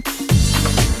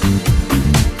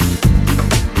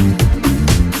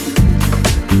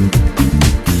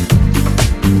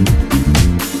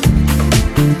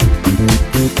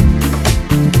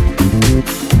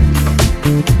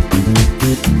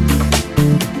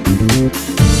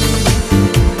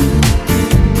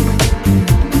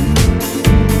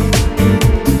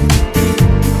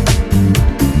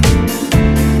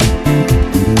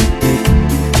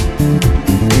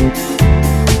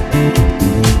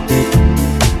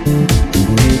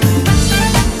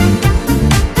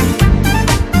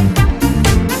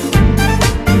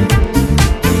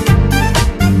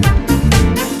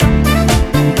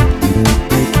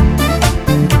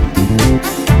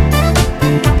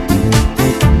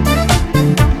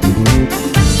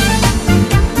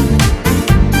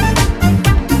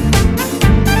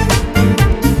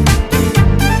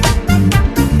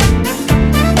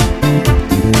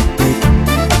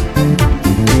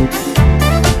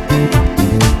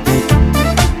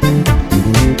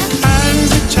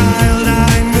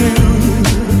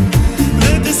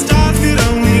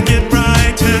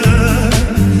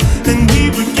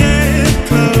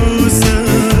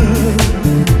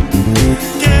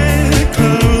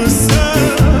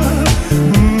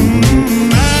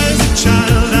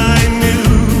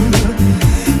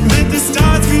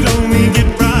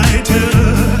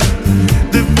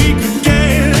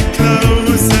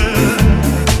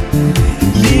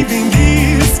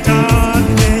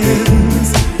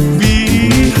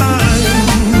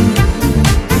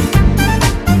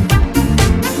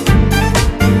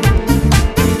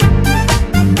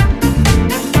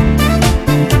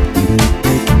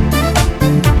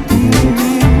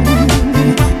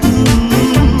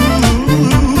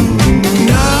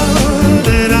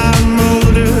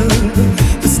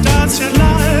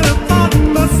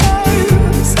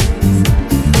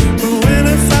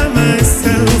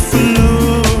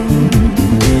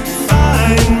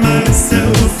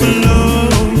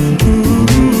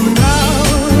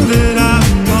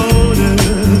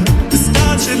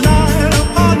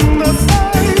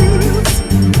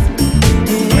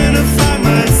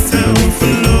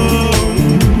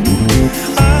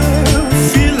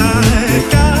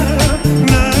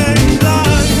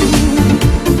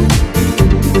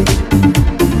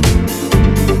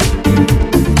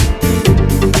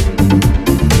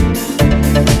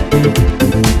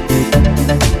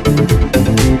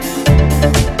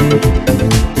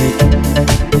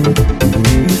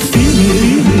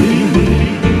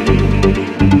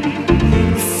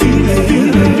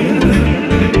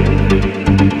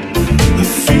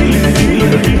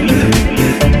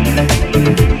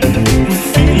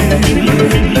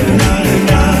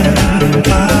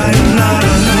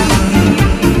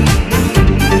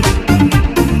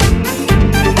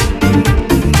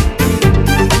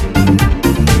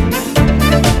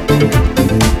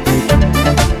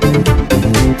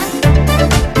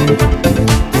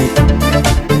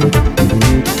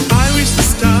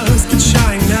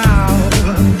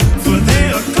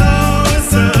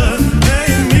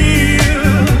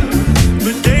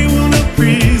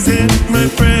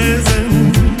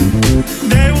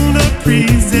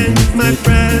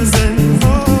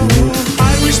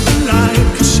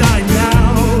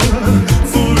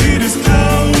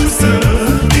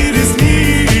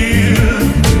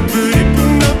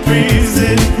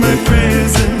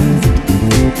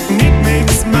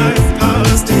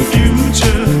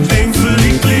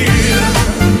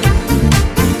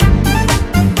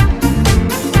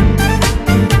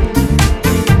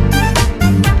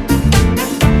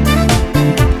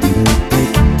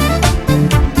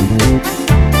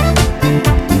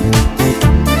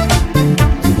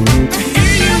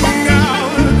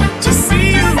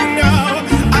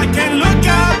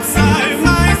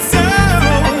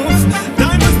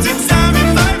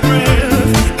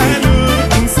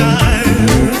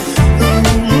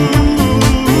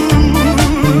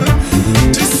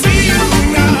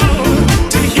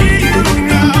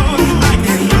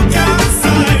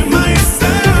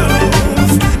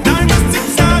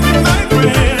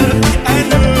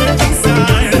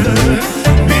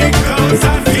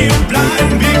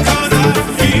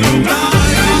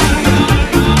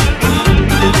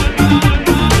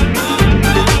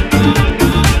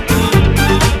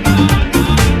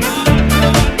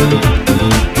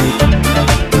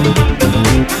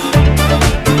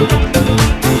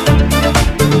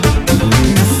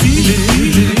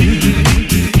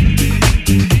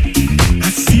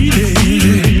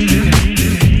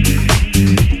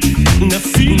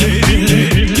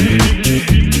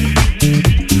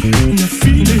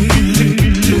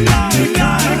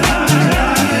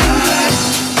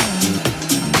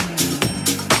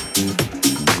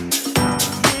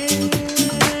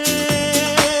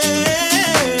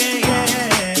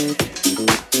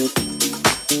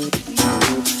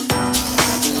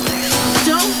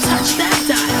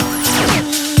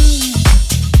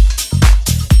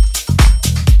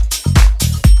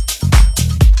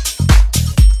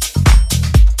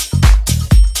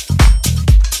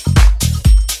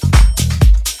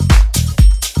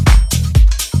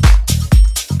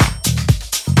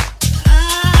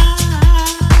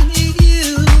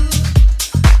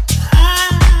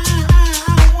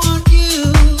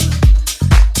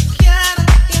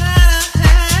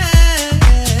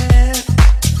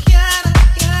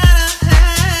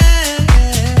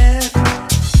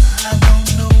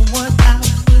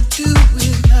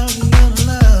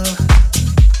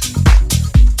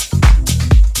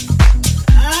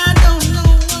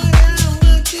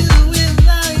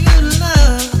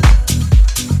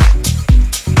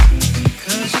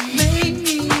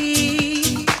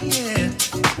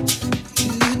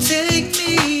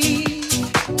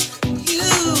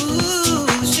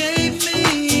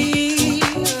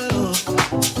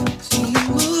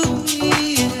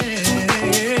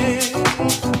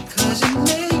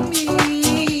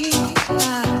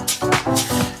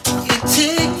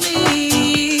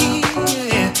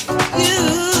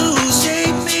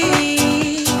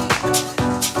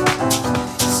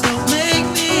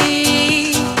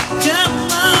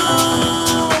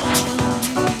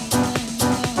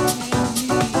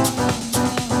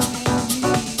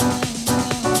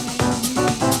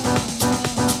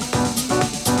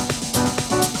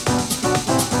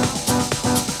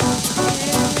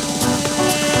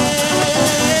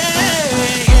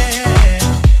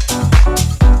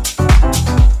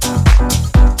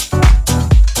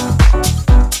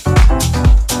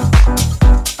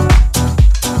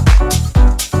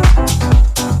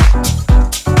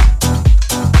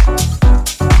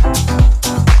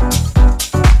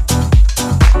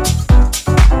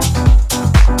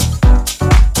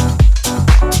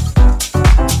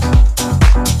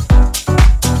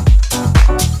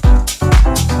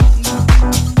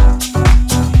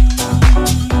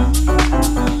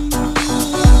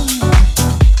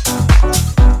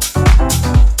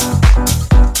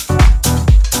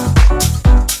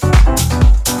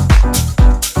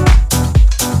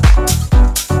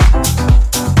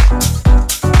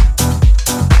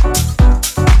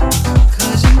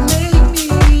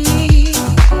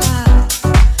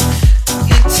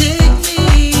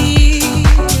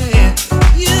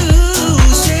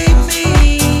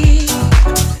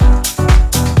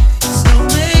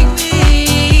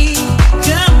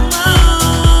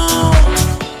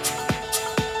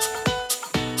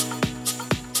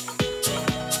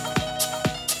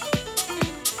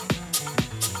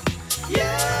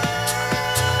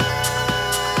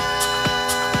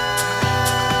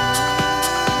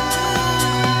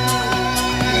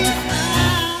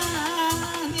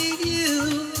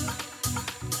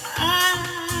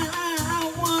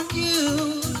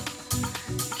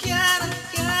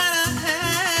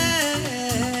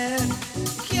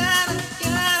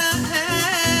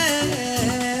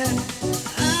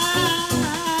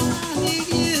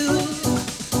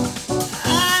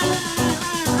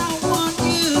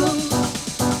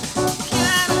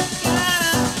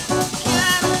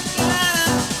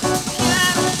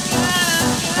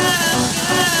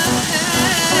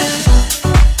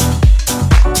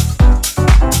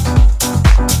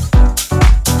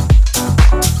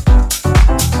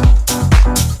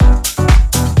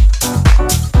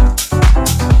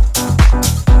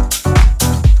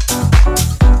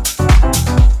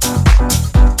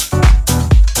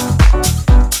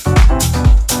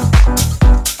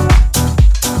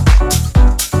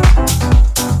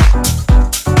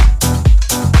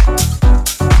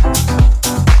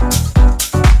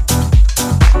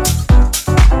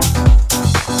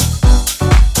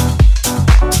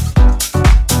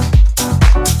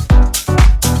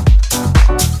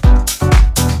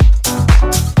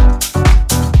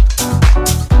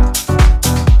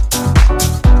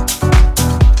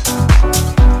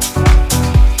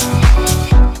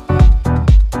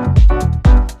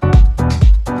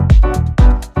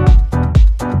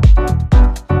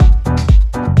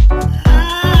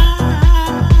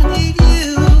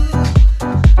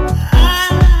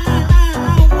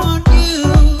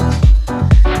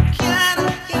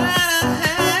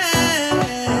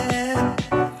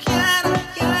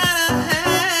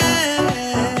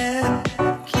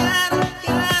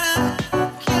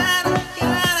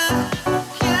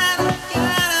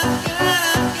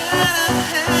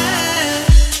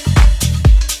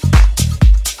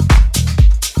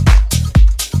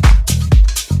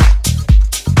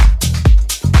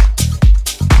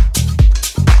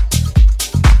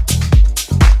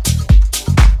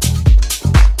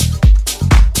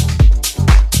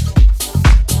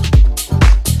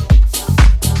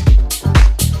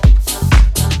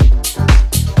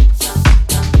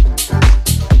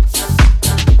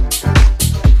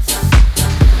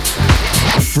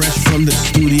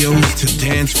 studios to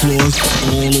dance floors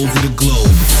all over the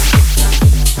globe.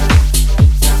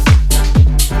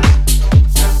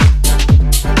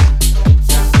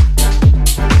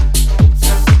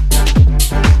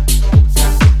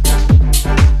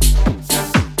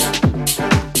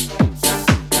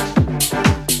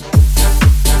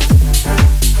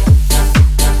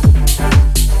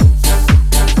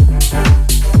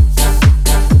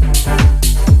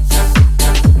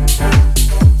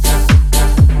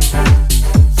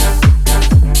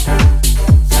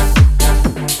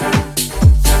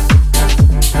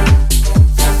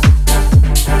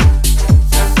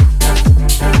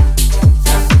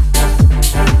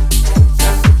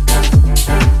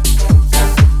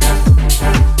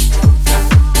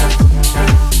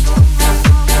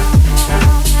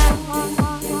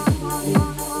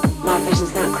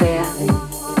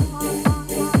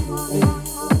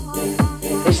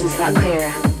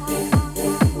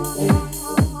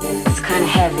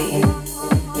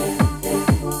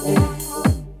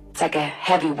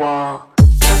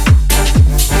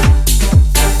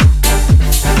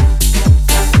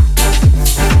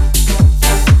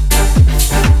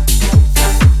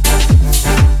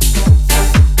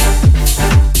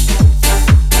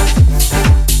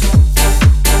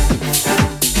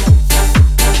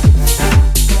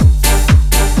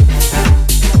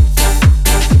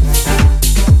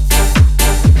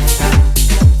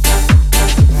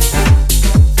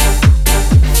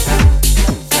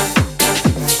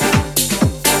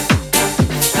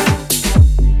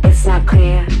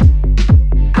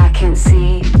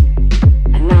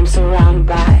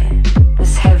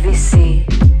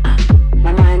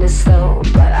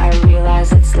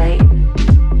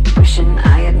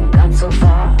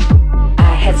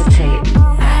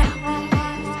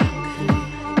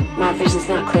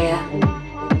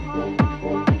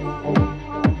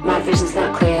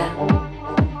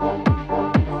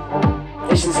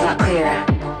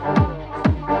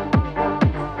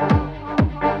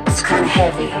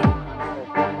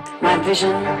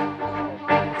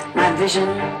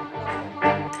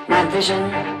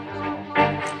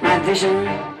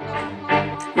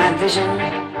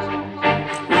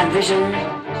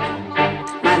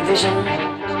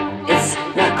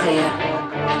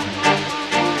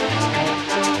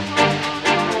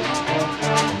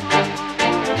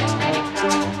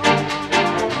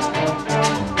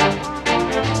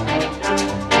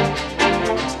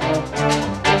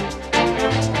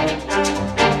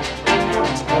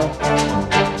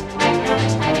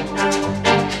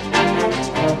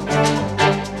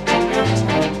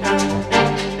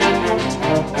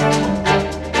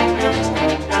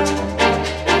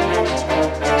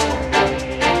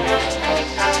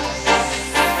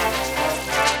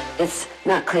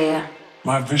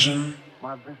 My vision.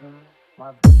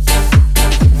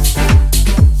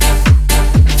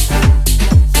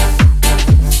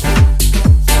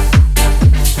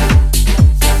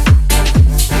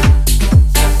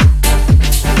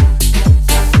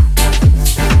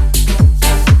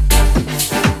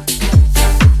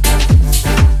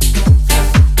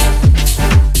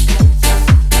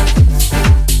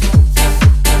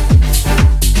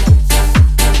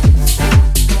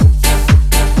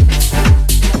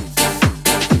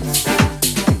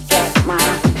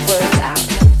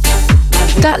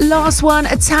 That last one,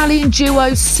 Italian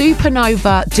duo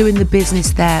Supernova doing the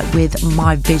business there with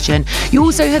My Vision. You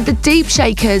also had the Deep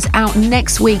Shakers out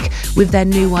next week with their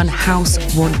new one, House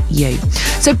Want You.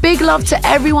 So big love to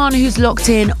everyone who's locked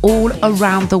in all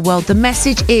around the world. The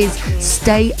message is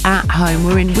stay at home.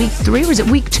 We're in week 3, or is it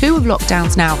week 2 of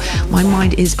lockdowns now? My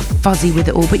mind is fuzzy with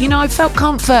it all. But you know, I felt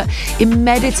comfort in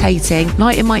meditating,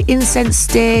 lighting my incense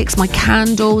sticks, my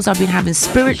candles. I've been having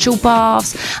spiritual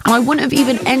baths, and I wouldn't have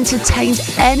even entertained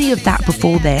any of that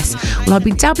before this. Well, I've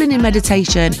been dabbling in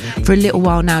meditation for a little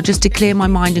while now just to clear my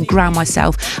mind and ground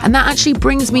myself, and that actually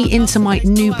brings me into my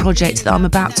new project that I'm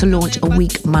about to launch a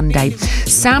week Monday.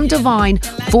 Sam Divine,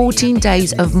 14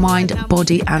 Days of Mind,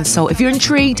 Body and Soul. If you're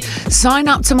intrigued, sign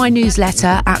up to my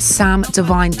newsletter at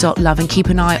samdivine.love and keep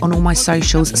an eye on all my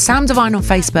socials. Sam Divine on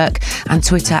Facebook and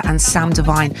Twitter, and Sam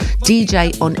Divine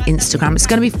DJ on Instagram. It's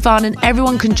going to be fun and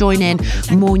everyone can join in.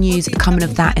 More news coming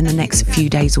of that in the next few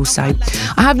days or so.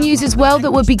 I have news as well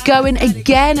that we'll be going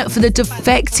again for the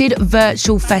Defected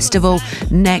Virtual Festival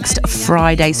next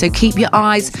Friday. So keep your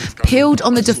eyes peeled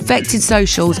on the Defected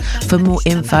socials for more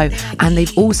info. And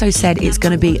they've also said it's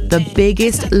going to be the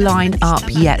biggest lineup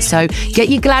yet. So get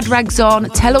your glad rags on,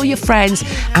 tell all your friends,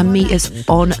 and meet us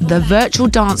on the virtual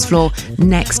dance floor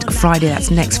next Friday. That's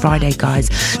next Friday,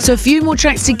 guys. So a few more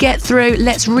tracks to get through.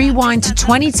 Let's rewind to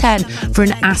 2010 for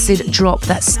an acid drop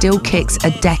that still kicks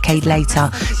a decade later.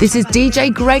 This is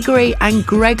DJ Gregory and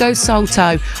Grego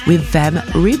Salto with Vem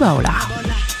Ribola.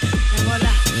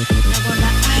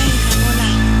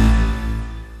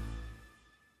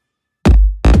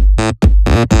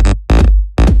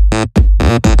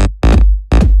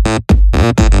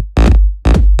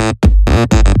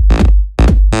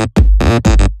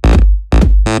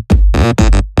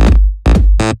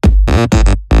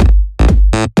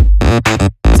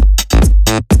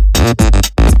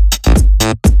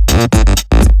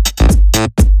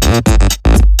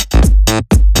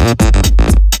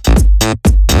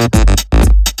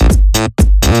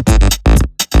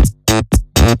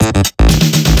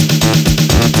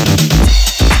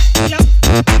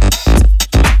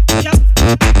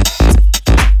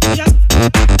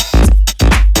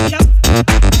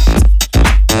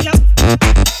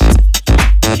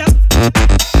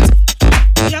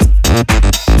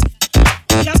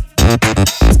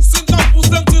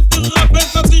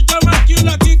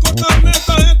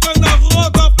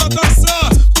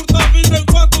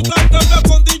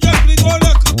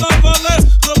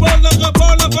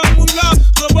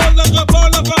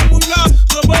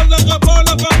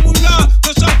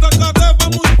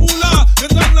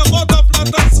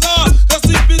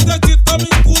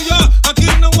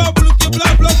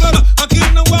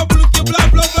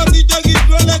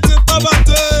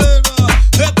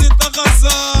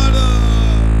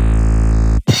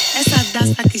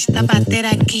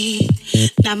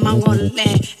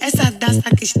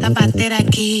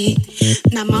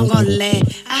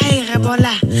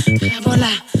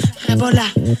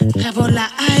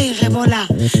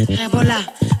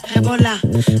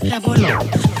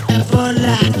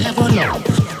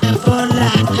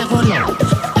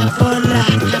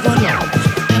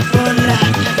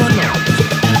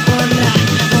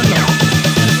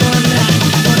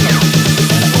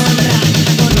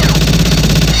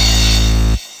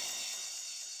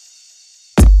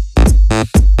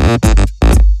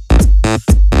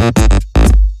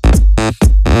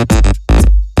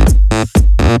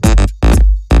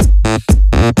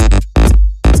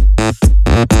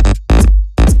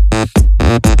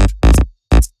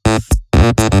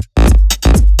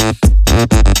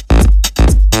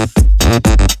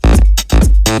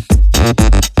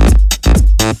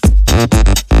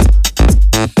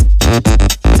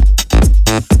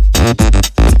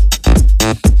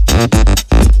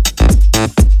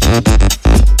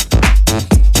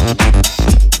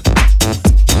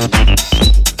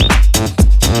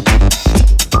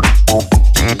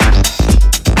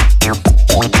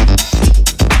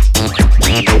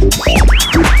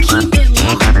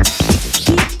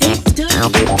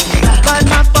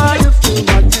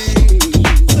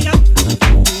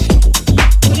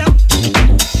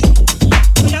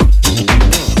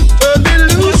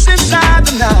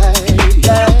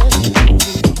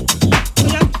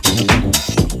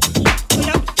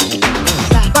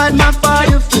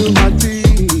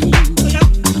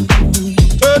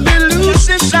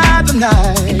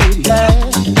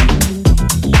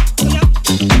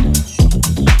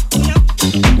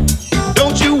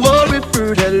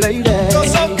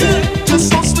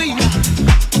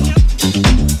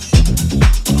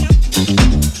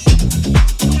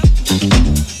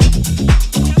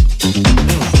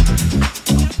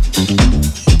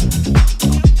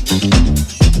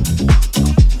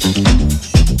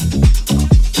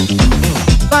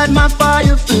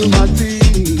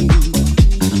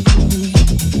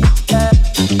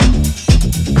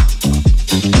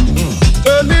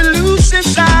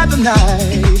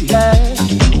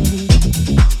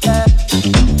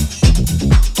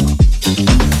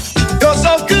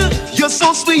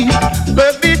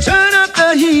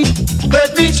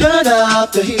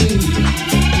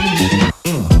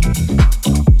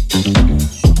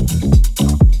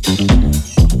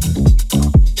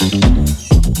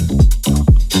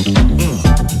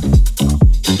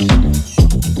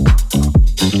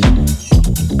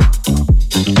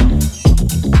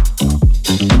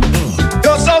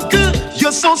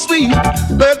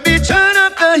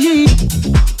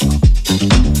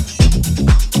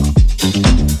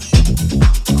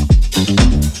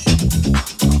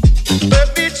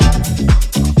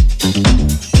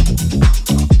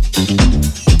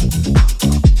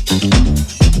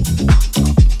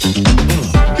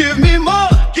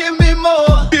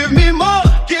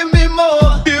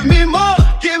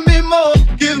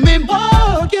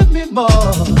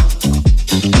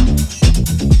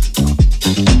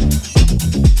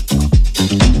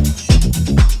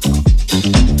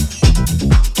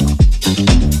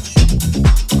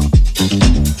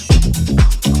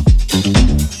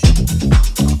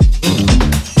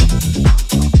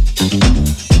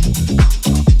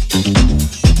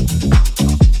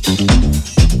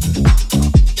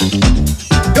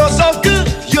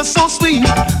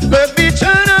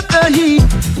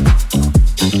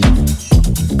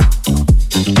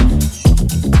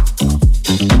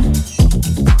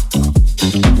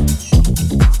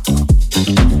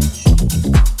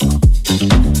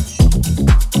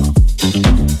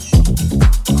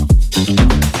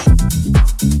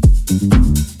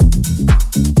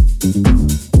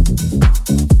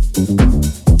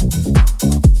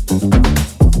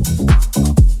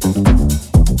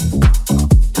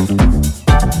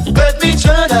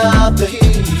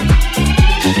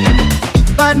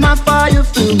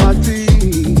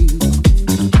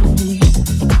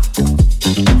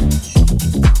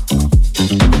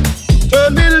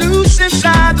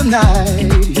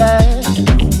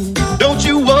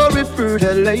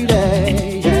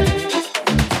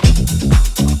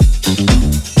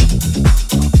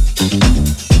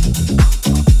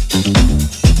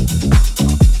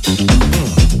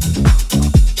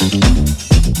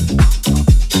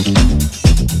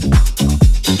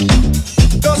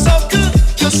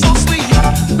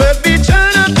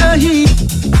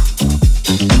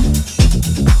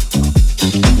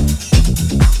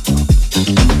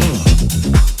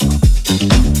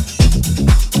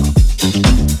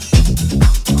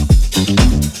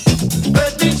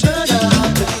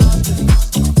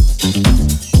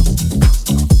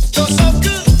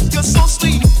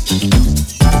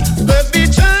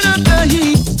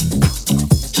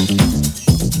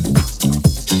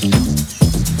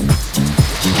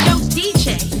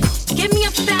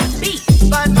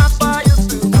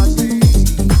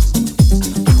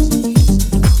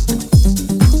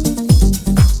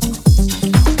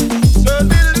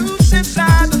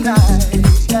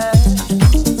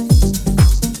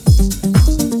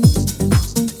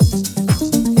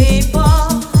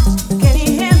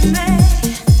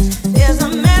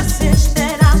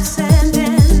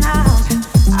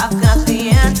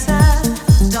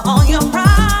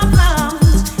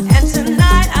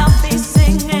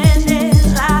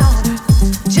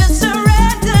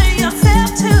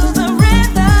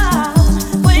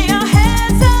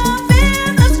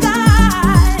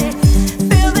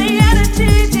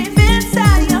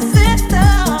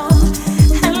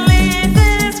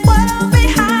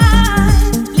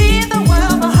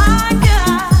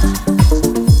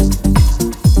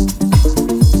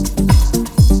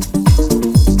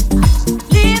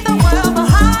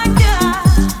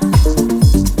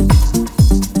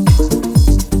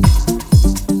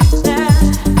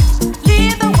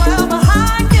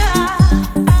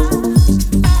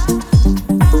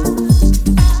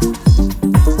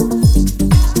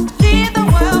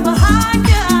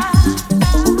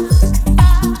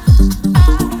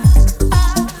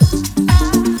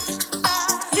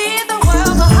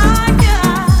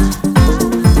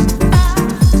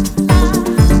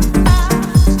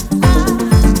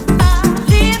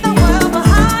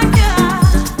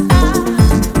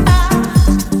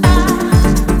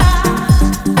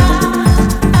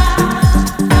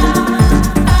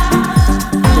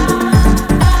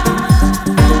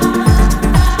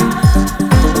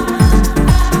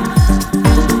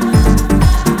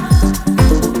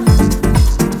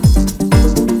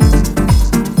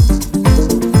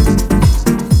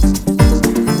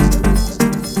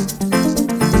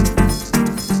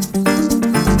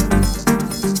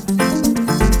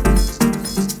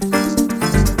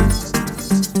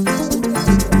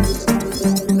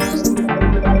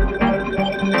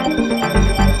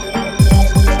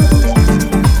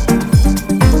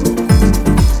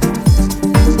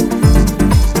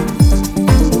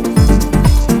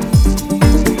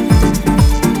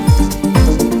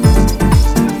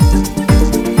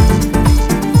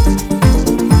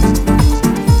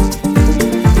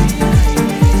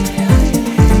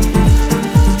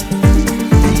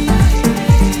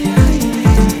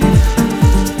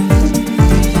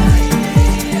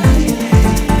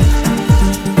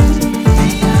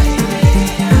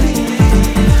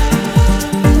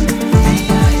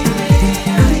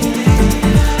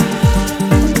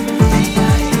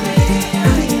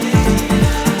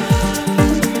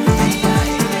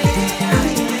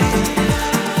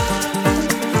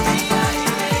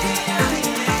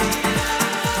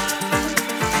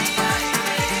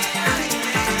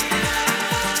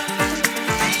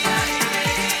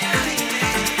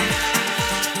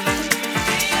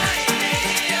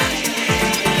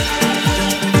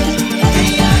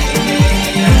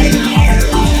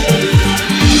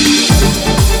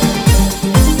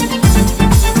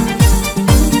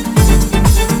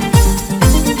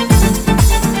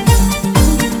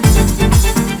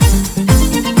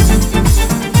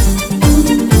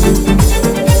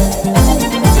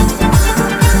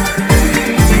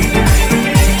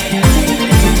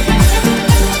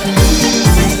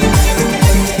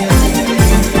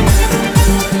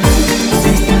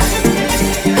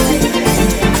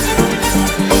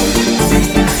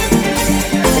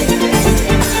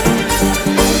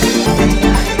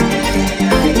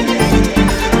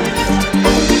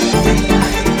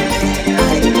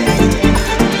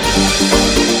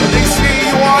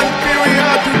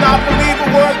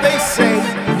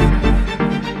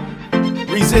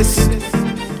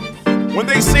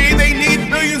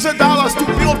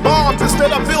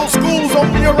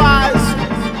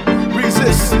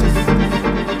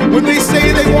 When they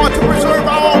say they want to preserve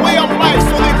our way of life,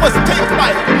 so they must take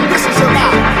life. This is a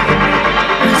lie.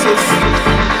 Resist.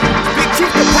 Speak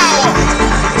truth to power.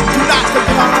 Do not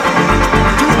comply.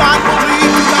 Do not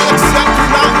believe. Do not accept. Do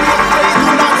not be afraid.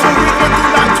 Do not surrender. Do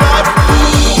not judge.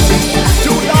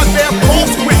 Do not bear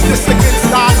false witness against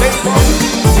our neighbor.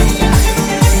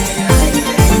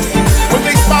 When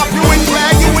they stop you and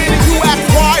drag you in and you ask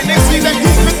why, and they say that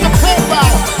you fit the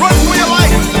profile, run for your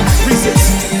life.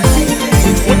 Resist.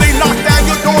 When they knock down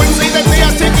your door and say that they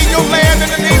are taking your land in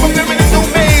the name of eminent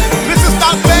domain, this is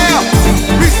not fair.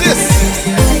 Resist.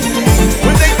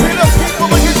 When they pit a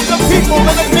people against the people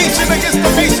and a nation against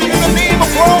the nation in the name of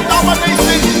world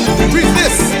domination,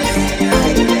 resist.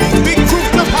 Speak truth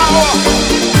to power.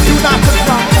 Do not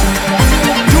comply.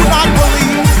 Do not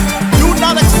believe. Do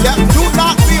not accept. Do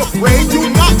not be afraid. Do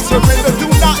not surrender. Do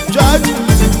not judge.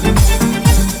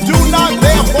 Do not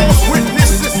bear false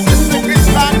witnesses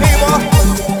against thy neighbor.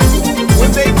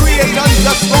 When they create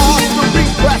unjust laws to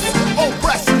repress,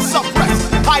 oppress, and suppress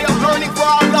higher learning for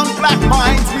our young black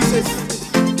minds, resist.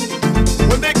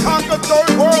 When they conquer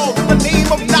third world in the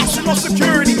name of national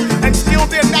security and steal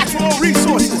their natural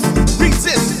resources,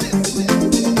 resist.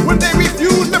 When they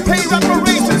refuse to pay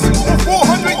reparations for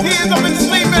 400 years of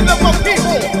enslavement of a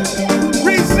people,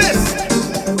 resist.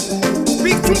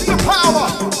 Speak truth to power.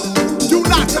 Do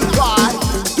not comply.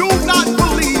 Do not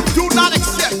believe. Do not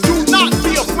accept. Do not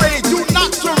be afraid. Do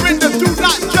not surrender. Do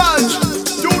not judge.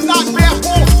 Do not bear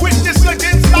false witness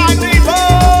against thy neighbor.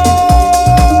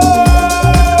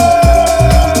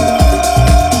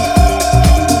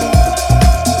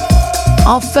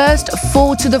 Our first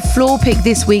Fall to the Floor pick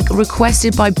this week,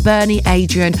 requested by Bernie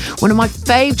Adrian, one of my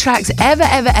fave tracks ever.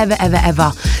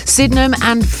 Sydenham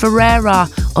and Ferreira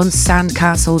on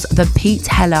Sandcastles, the Pete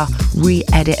Heller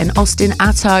re-edit, and Austin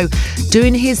Atto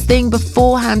doing his thing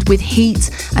beforehand with Heat,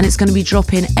 and it's going to be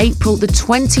dropping April the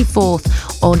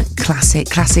 24th on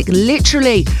Classic,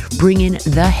 literally bringing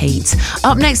the heat.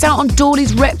 Up next out on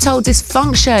Dawley's Reptile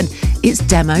Dysfunction, it's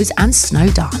Demos and Snow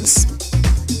Dance.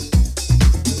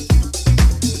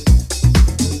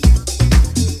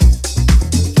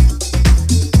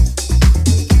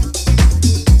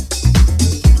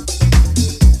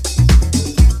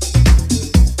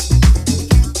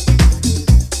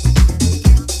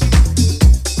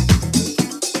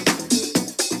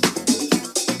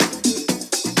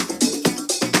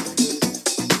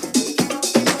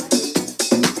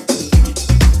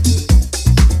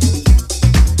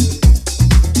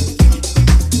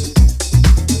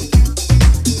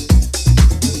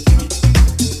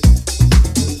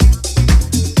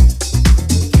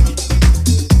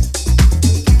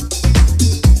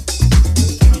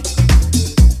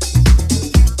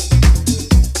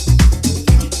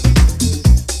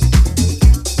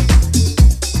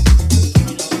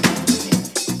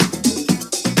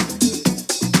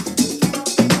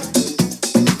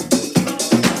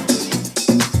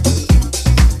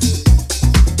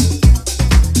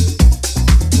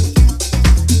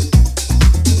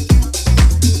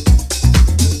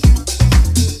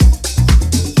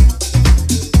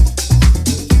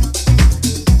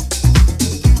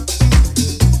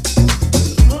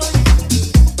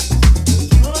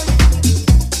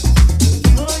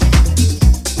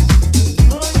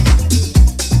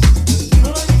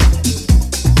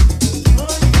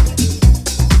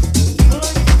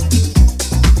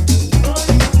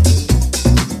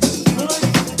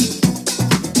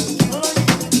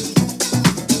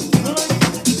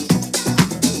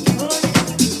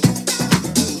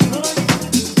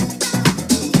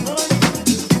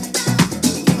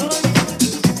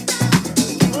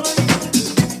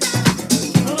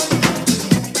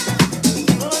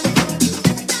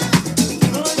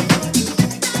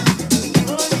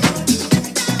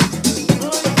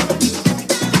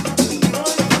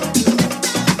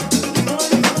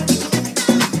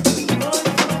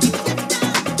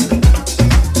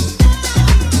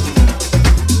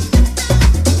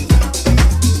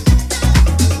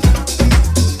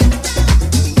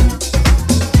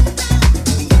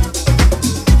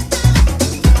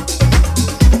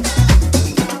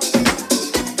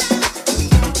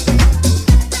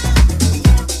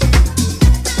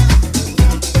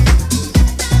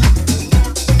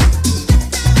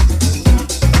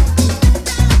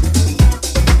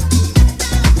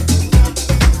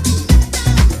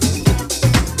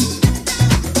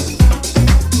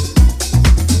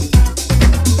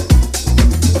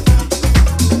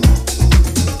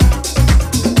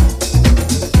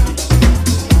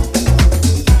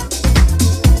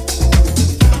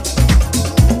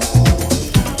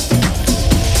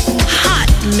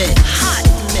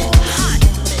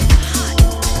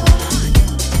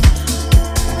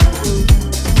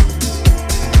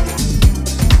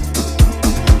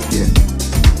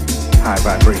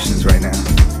 vibrations right now.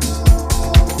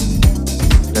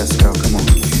 Let's go, come on.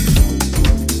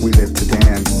 We live to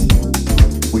dance.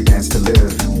 We dance to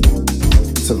live.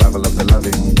 Survival of the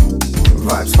loving.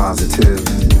 Vibes positive.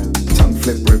 Tongue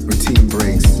flip, rip, routine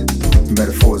breaks.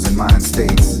 Metaphors and mind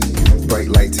states. Bright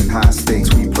lights and high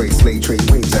stakes. We pray, slay, trade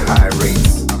waves at high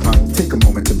rates. Take a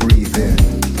moment to breathe in.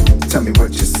 Tell me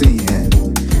what you're seeing.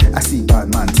 I see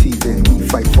bad man teething. We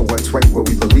fight for what's right, what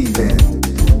we believe in.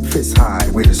 Fist high,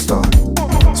 way to start.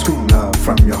 Scream love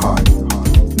from your heart.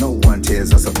 No one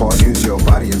tears us apart. Use your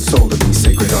body and soul to be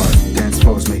sacred art. Dance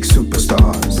floors make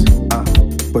superstars,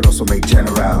 but also make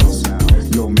generals.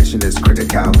 Your mission is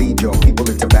critical. Lead your people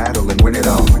into battle and win it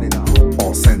all.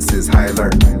 All senses high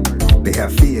alert. They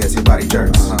have fear as your body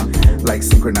jerks. Like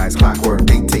synchronized clockwork,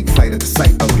 they take flight at the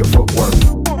sight of your footwork.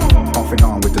 Off and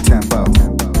on with the tempo.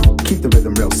 Keep the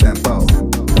rhythm real simple.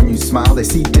 When you smile, they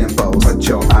see dimples, but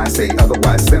your eyes say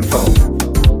otherwise sinful.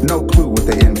 No clue what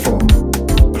they're in for.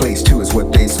 Place 2 is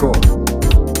what they score.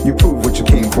 You prove what you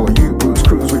came for. You bruise,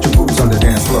 cruise with your moves on the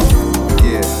dance floor.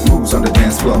 Yeah, moves on the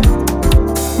dance floor.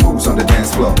 Moves on the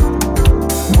dance floor.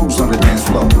 Moves on the dance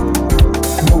floor.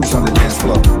 Moves on the dance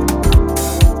floor.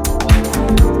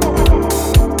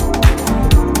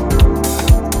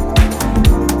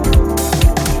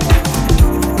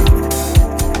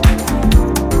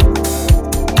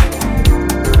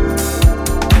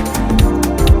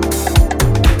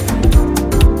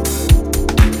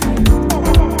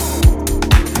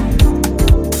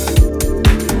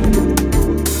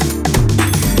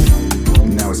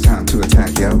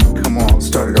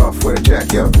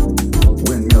 Yo,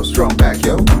 windmill strong back,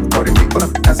 yo. Party me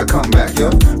as I come back,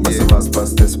 yo. Bust a bus,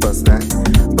 bust this, bust that.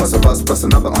 Bust a bus, bust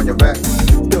another on your back.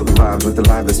 Build the vibes with the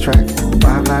livest track.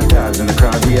 5 live dives and the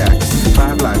crowd reacts.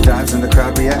 5 live dives and the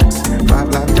crowd reacts. 5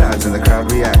 live dives and the crowd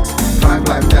reacts. 5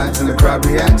 live dives and the crowd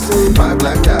reacts. 5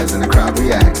 live dives and the crowd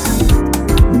reacts.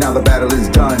 Now the battle is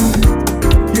done.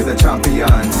 You're the champion.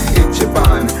 It's your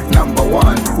bond, number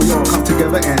 1. We all come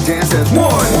together and dance as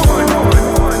one.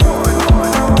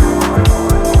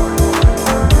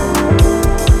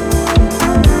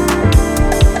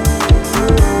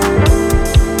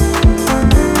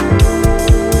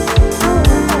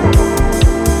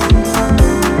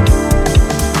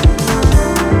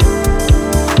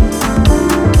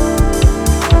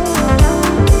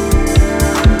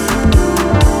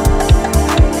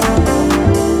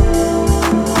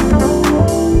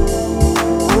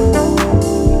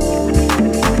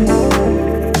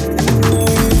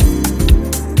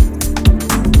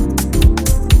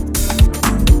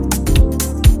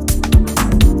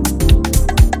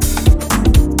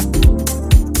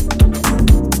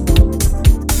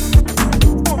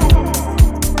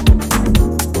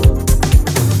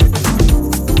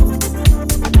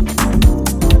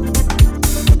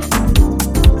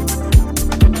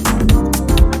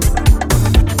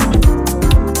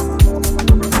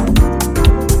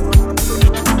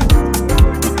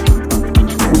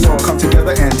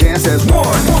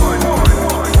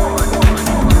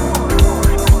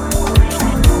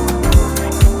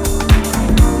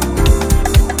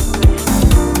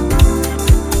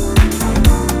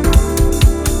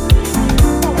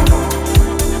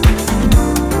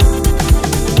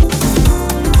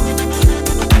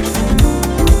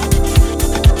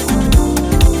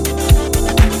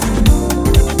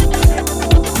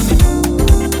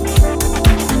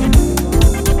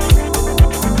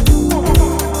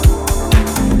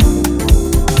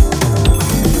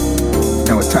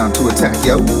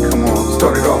 Yo, come on,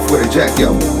 started off with a jack,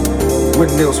 yo.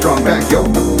 Windmill strong back, yo.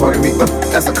 Party me up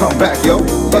as I come back, yo.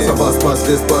 Bust a bus, bust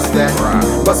this, bust that.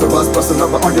 Bust a bus, bust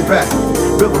another on your back.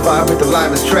 Build a vibe with the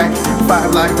livest track.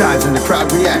 5 live dives and the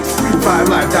crowd reacts. 5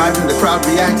 live dives and the crowd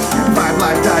reacts. 5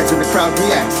 live dives and the crowd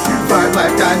reacts. 5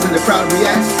 live dives and the crowd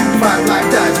reacts. 5 live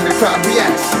dives and the crowd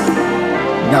reacts.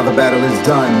 Now the battle is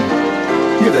done.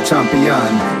 You're the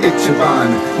champion, it's your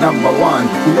bond, number 1.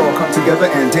 We all come together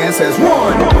and dance as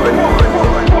one.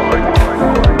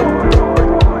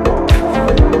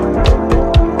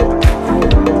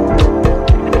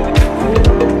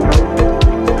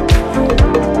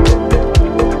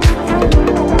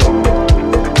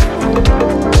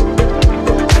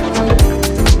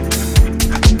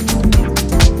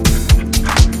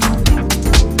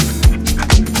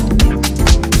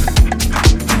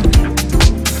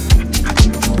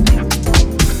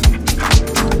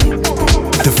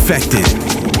 Defected.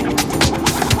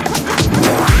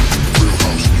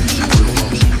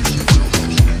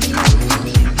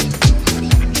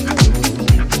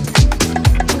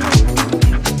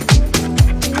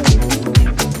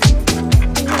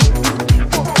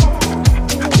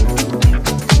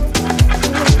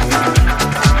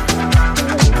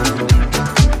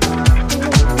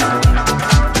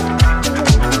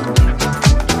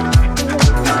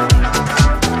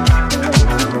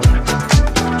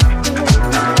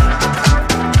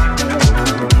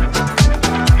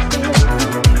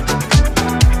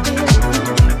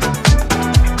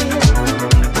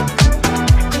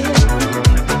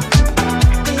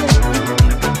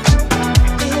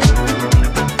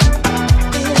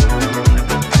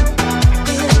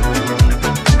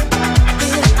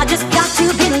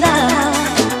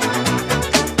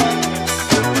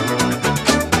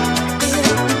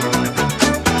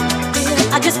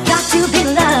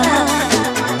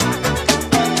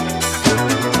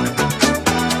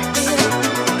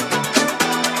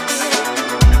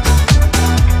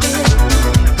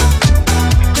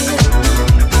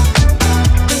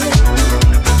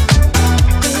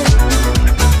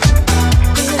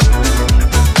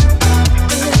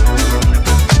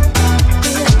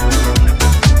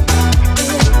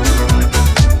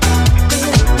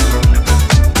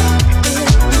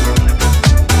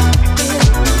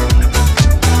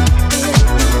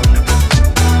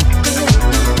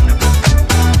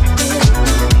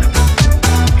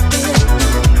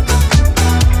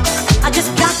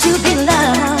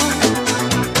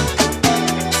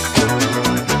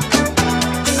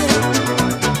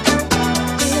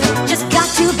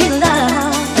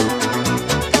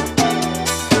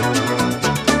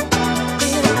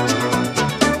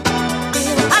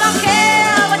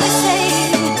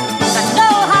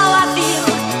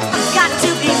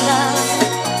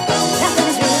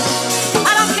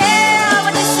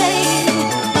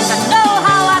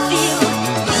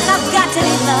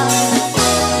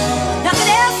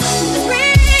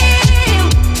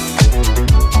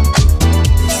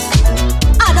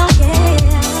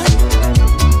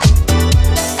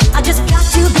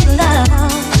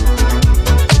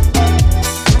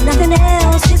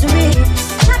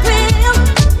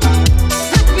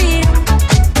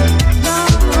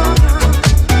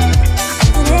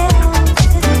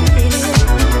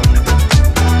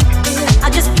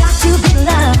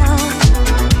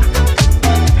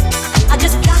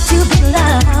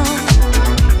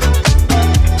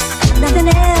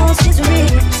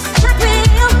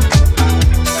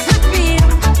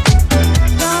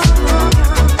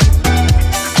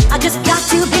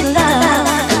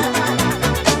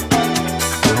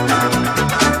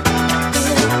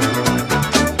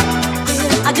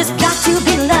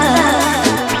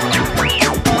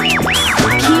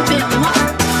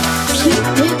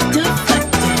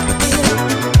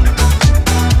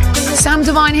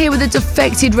 Sam Divine here with a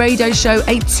Defected Radio Show,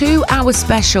 a 2-hour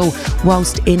special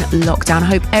whilst in lockdown. I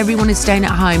hope everyone is staying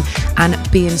at home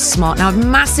and being smart. Now, I've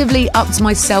massively upped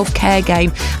my self-care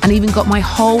game and even got my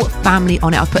whole family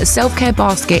on it. I've put a self-care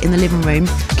basket in the living room,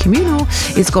 communal.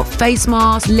 It's got face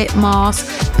masks, lip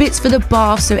masks, bits for the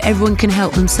bath so everyone can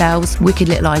help themselves. Wicked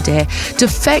little idea.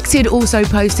 Defected also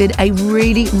posted a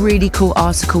really, really cool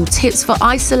article, tips for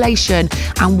isolation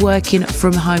and working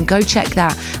from home. Go check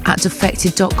that at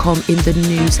defected.com in the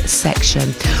news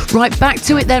section. Right, back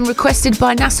to it then, requested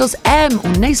by Nasos M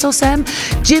or Nasos M,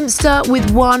 Jimster with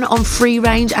One on Free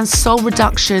Range and Soul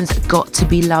Reductions, Got to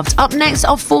Be Loved. Up next,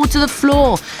 I'll Fall to the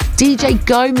Floor, DJ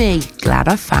Gomi, Glad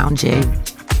I Found You.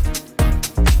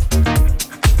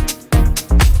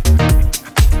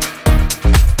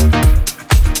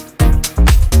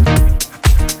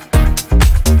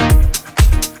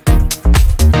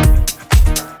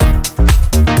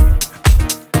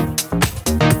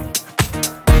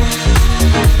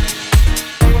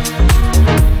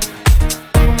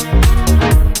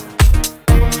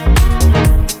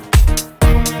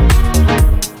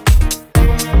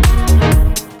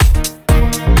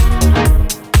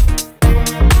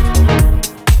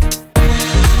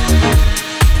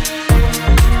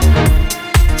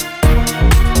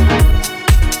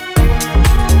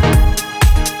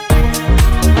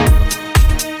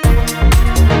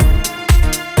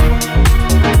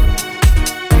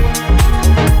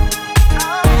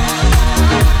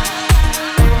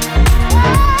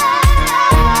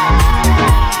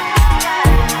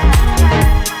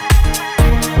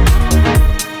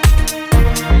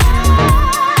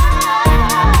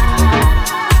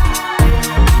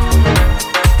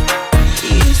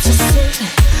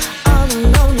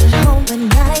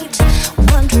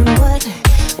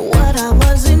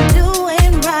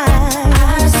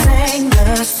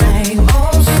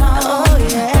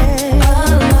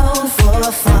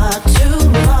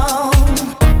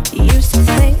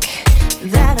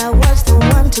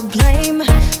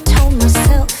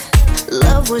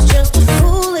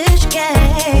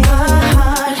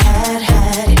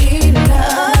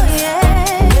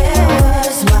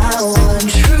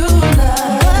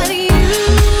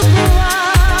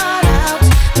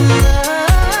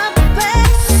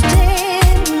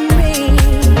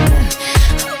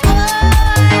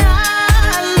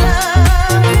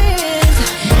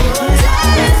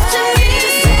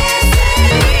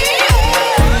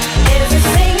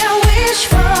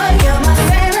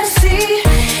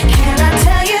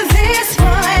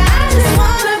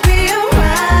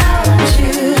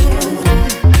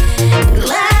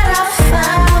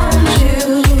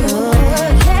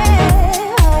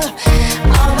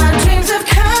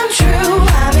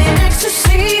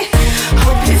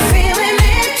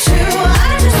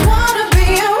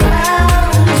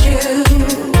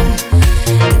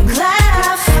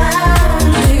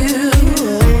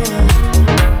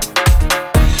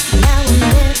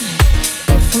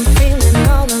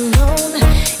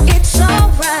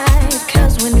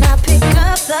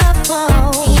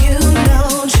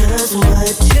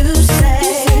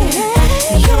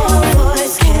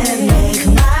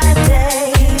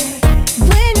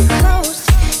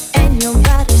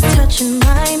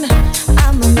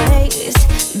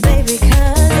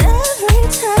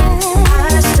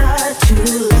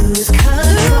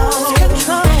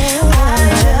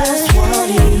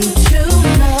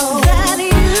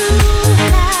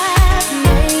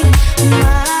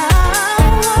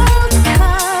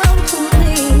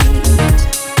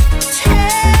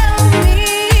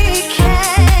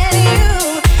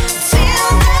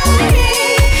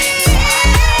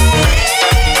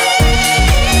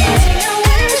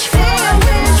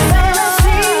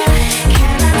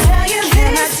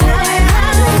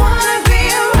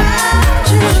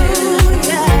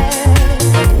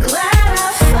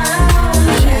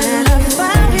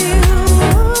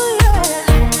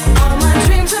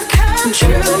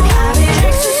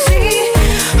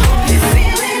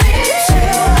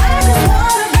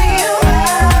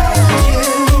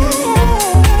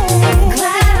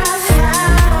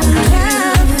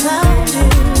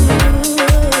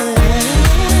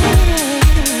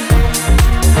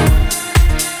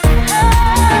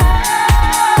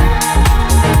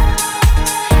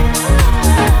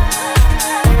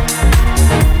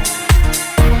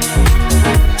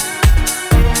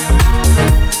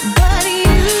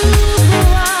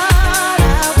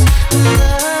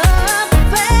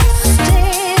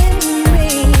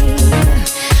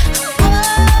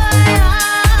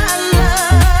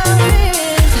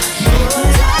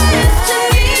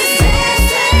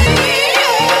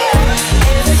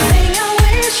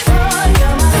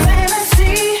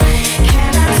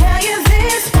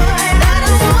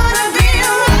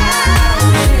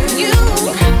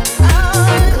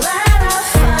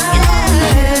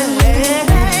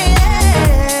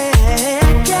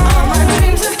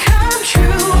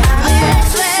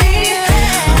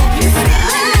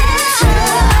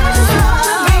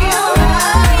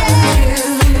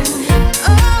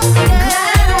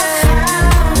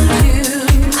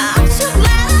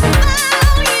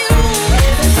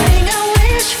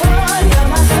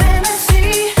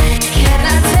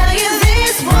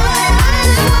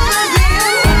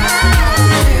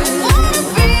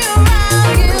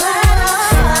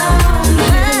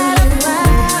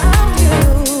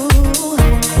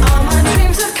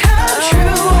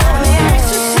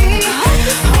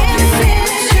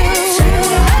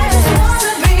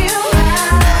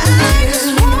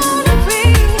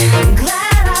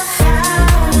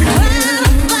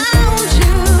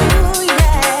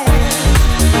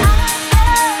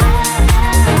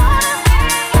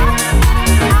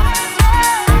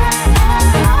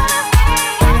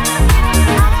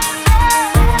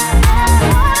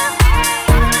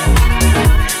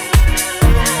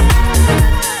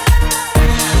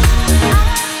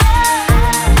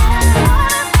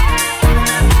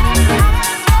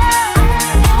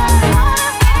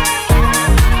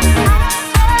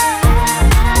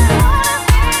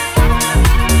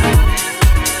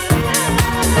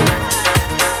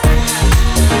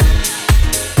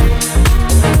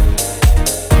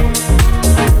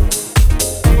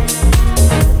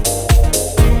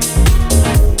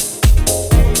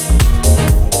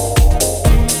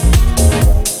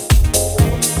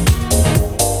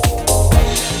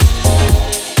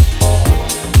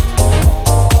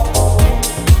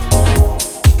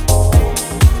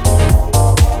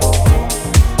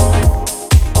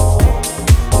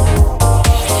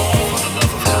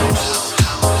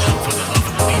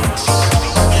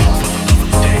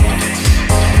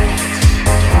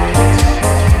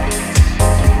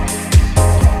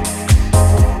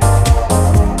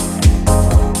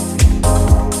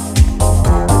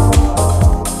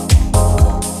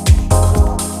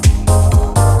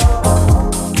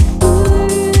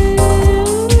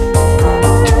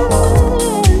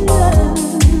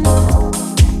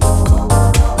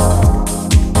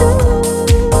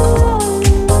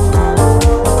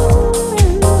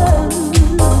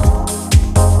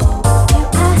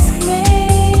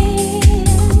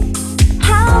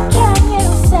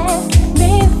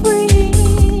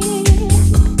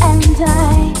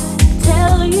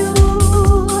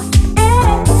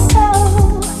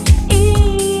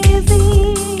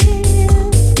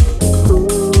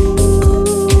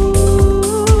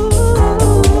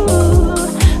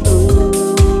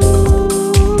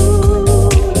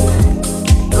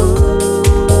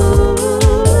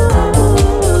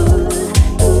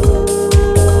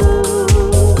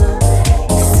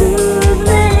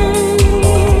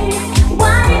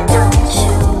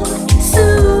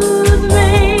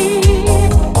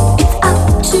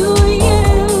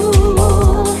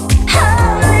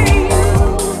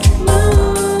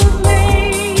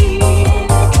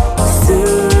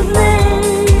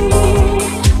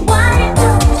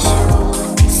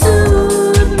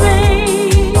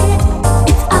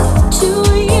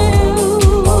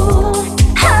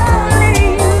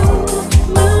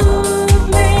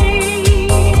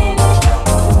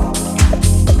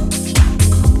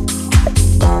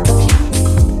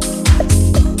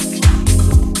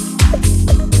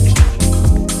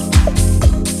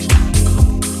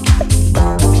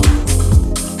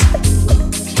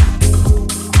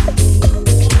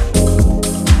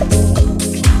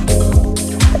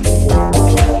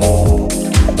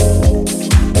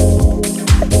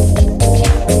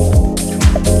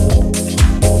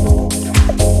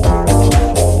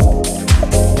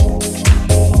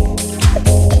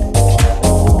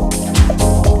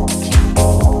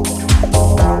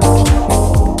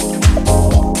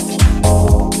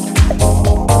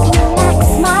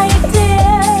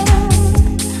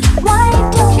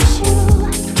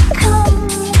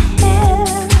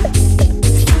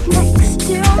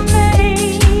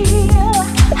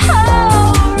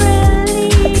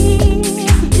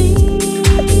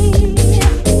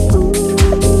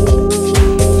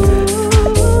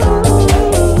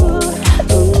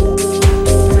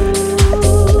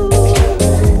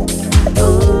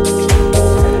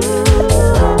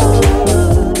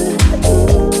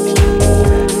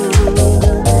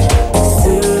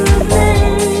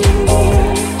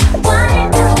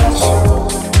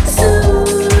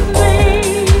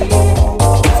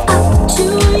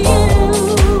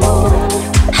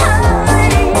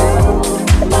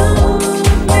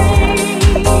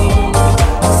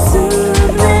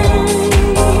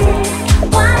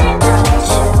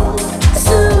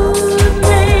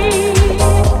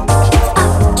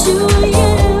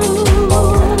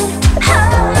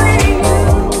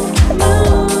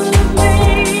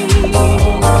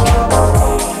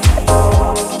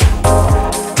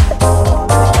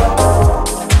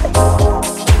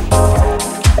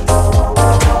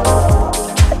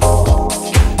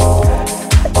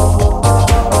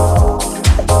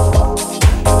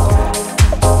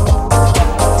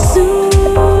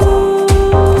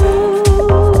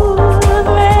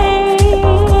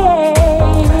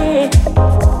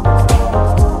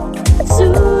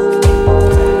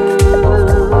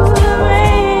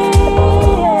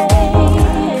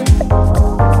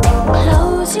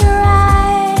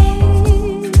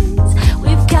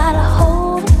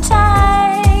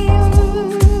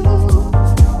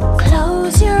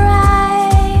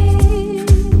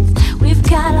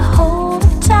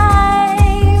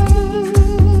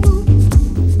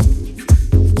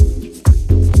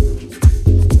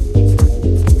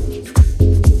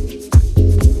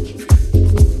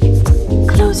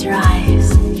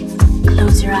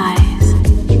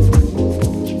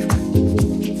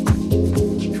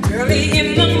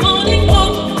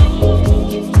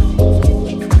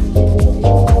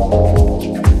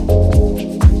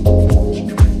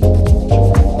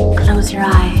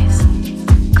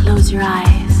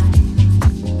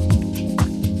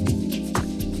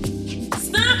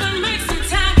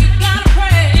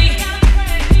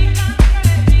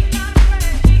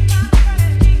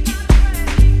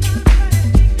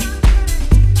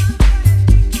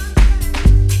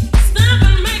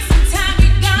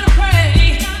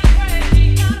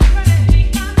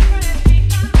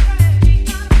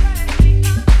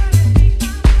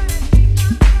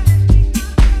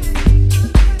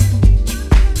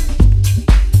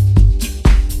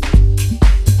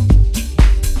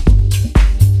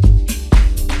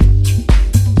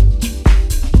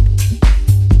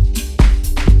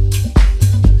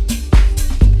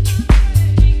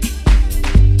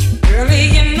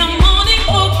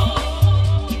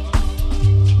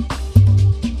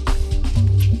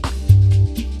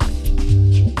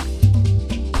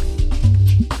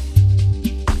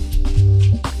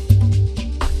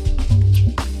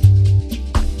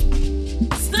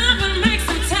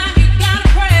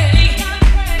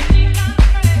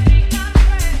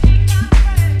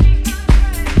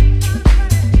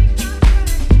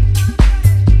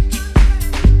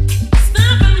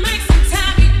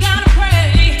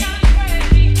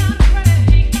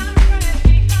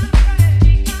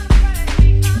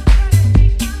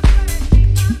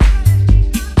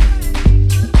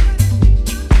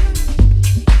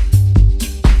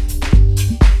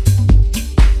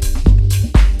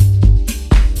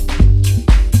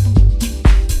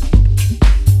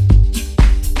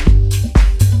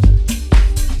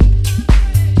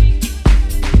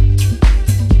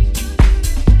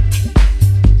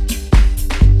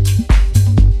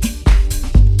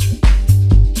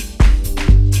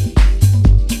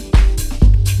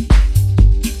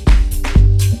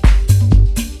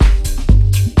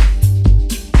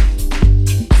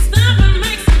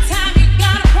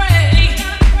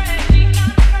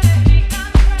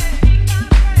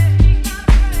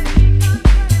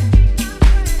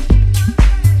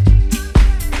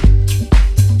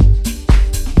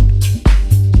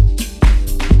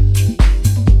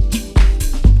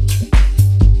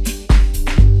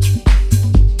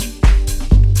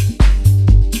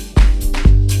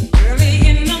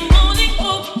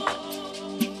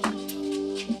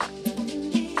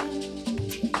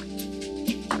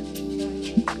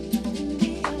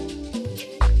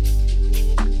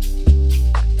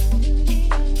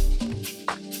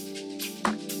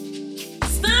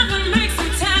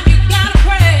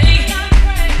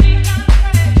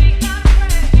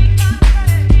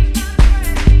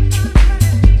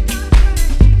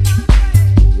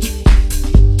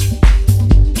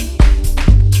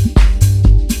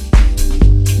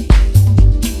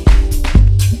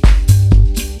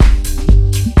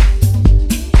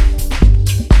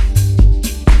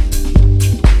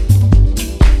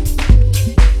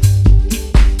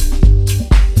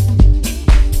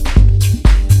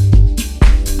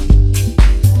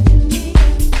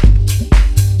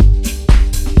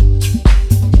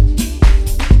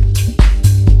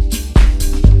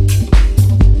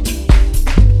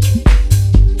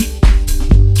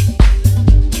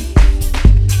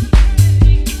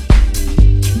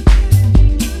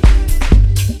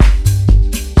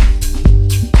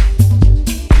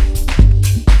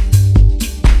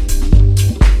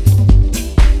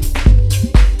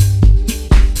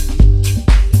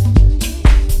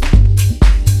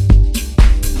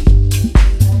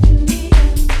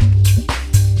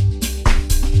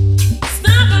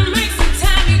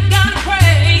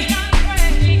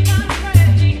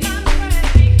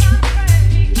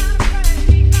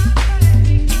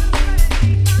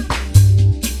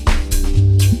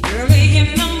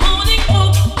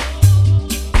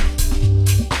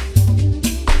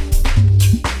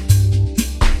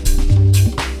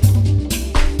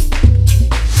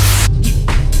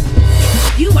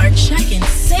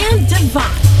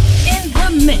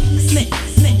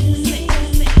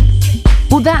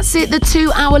 Well, that's it, the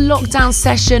 2-hour lockdown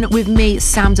session with me,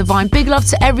 Sam Divine. Big love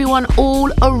to everyone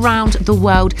all around the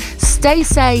world. Stay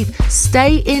safe,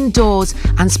 stay indoors,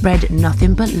 and spread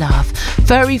nothing but love.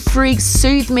 Furry Freaks,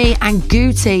 Soothe Me, and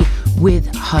Gucci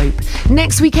with Hope.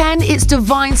 Next weekend, it's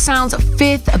Divine Sound's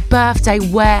 5th birthday.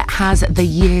 Where has the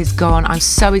years gone? I'm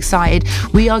so excited.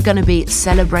 We are going to be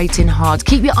celebrating hard.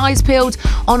 Keep your eyes peeled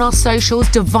on our socials,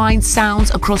 Divine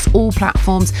Sounds across all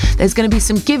platforms. There's going to be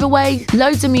some giveaway,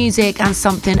 loads of music, and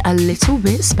something a little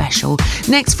bit special.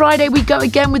 Next Friday, we go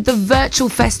again with the virtual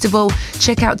festival.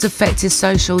 Check out Defected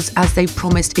socials as they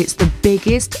promised. It's the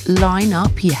biggest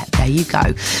lineup yet. There you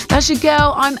go. That's your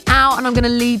girl. I'm out, and I'm going to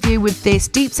leave you with this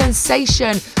deep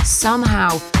sensation. Somehow,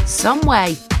 some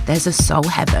way, there's a soul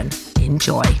heaven.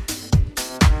 Enjoy.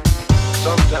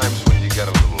 Sometimes when you get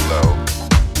a little low,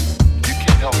 you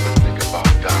can't help but think about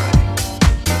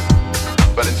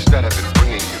dying. But instead of it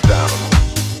bringing you down,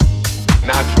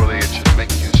 natural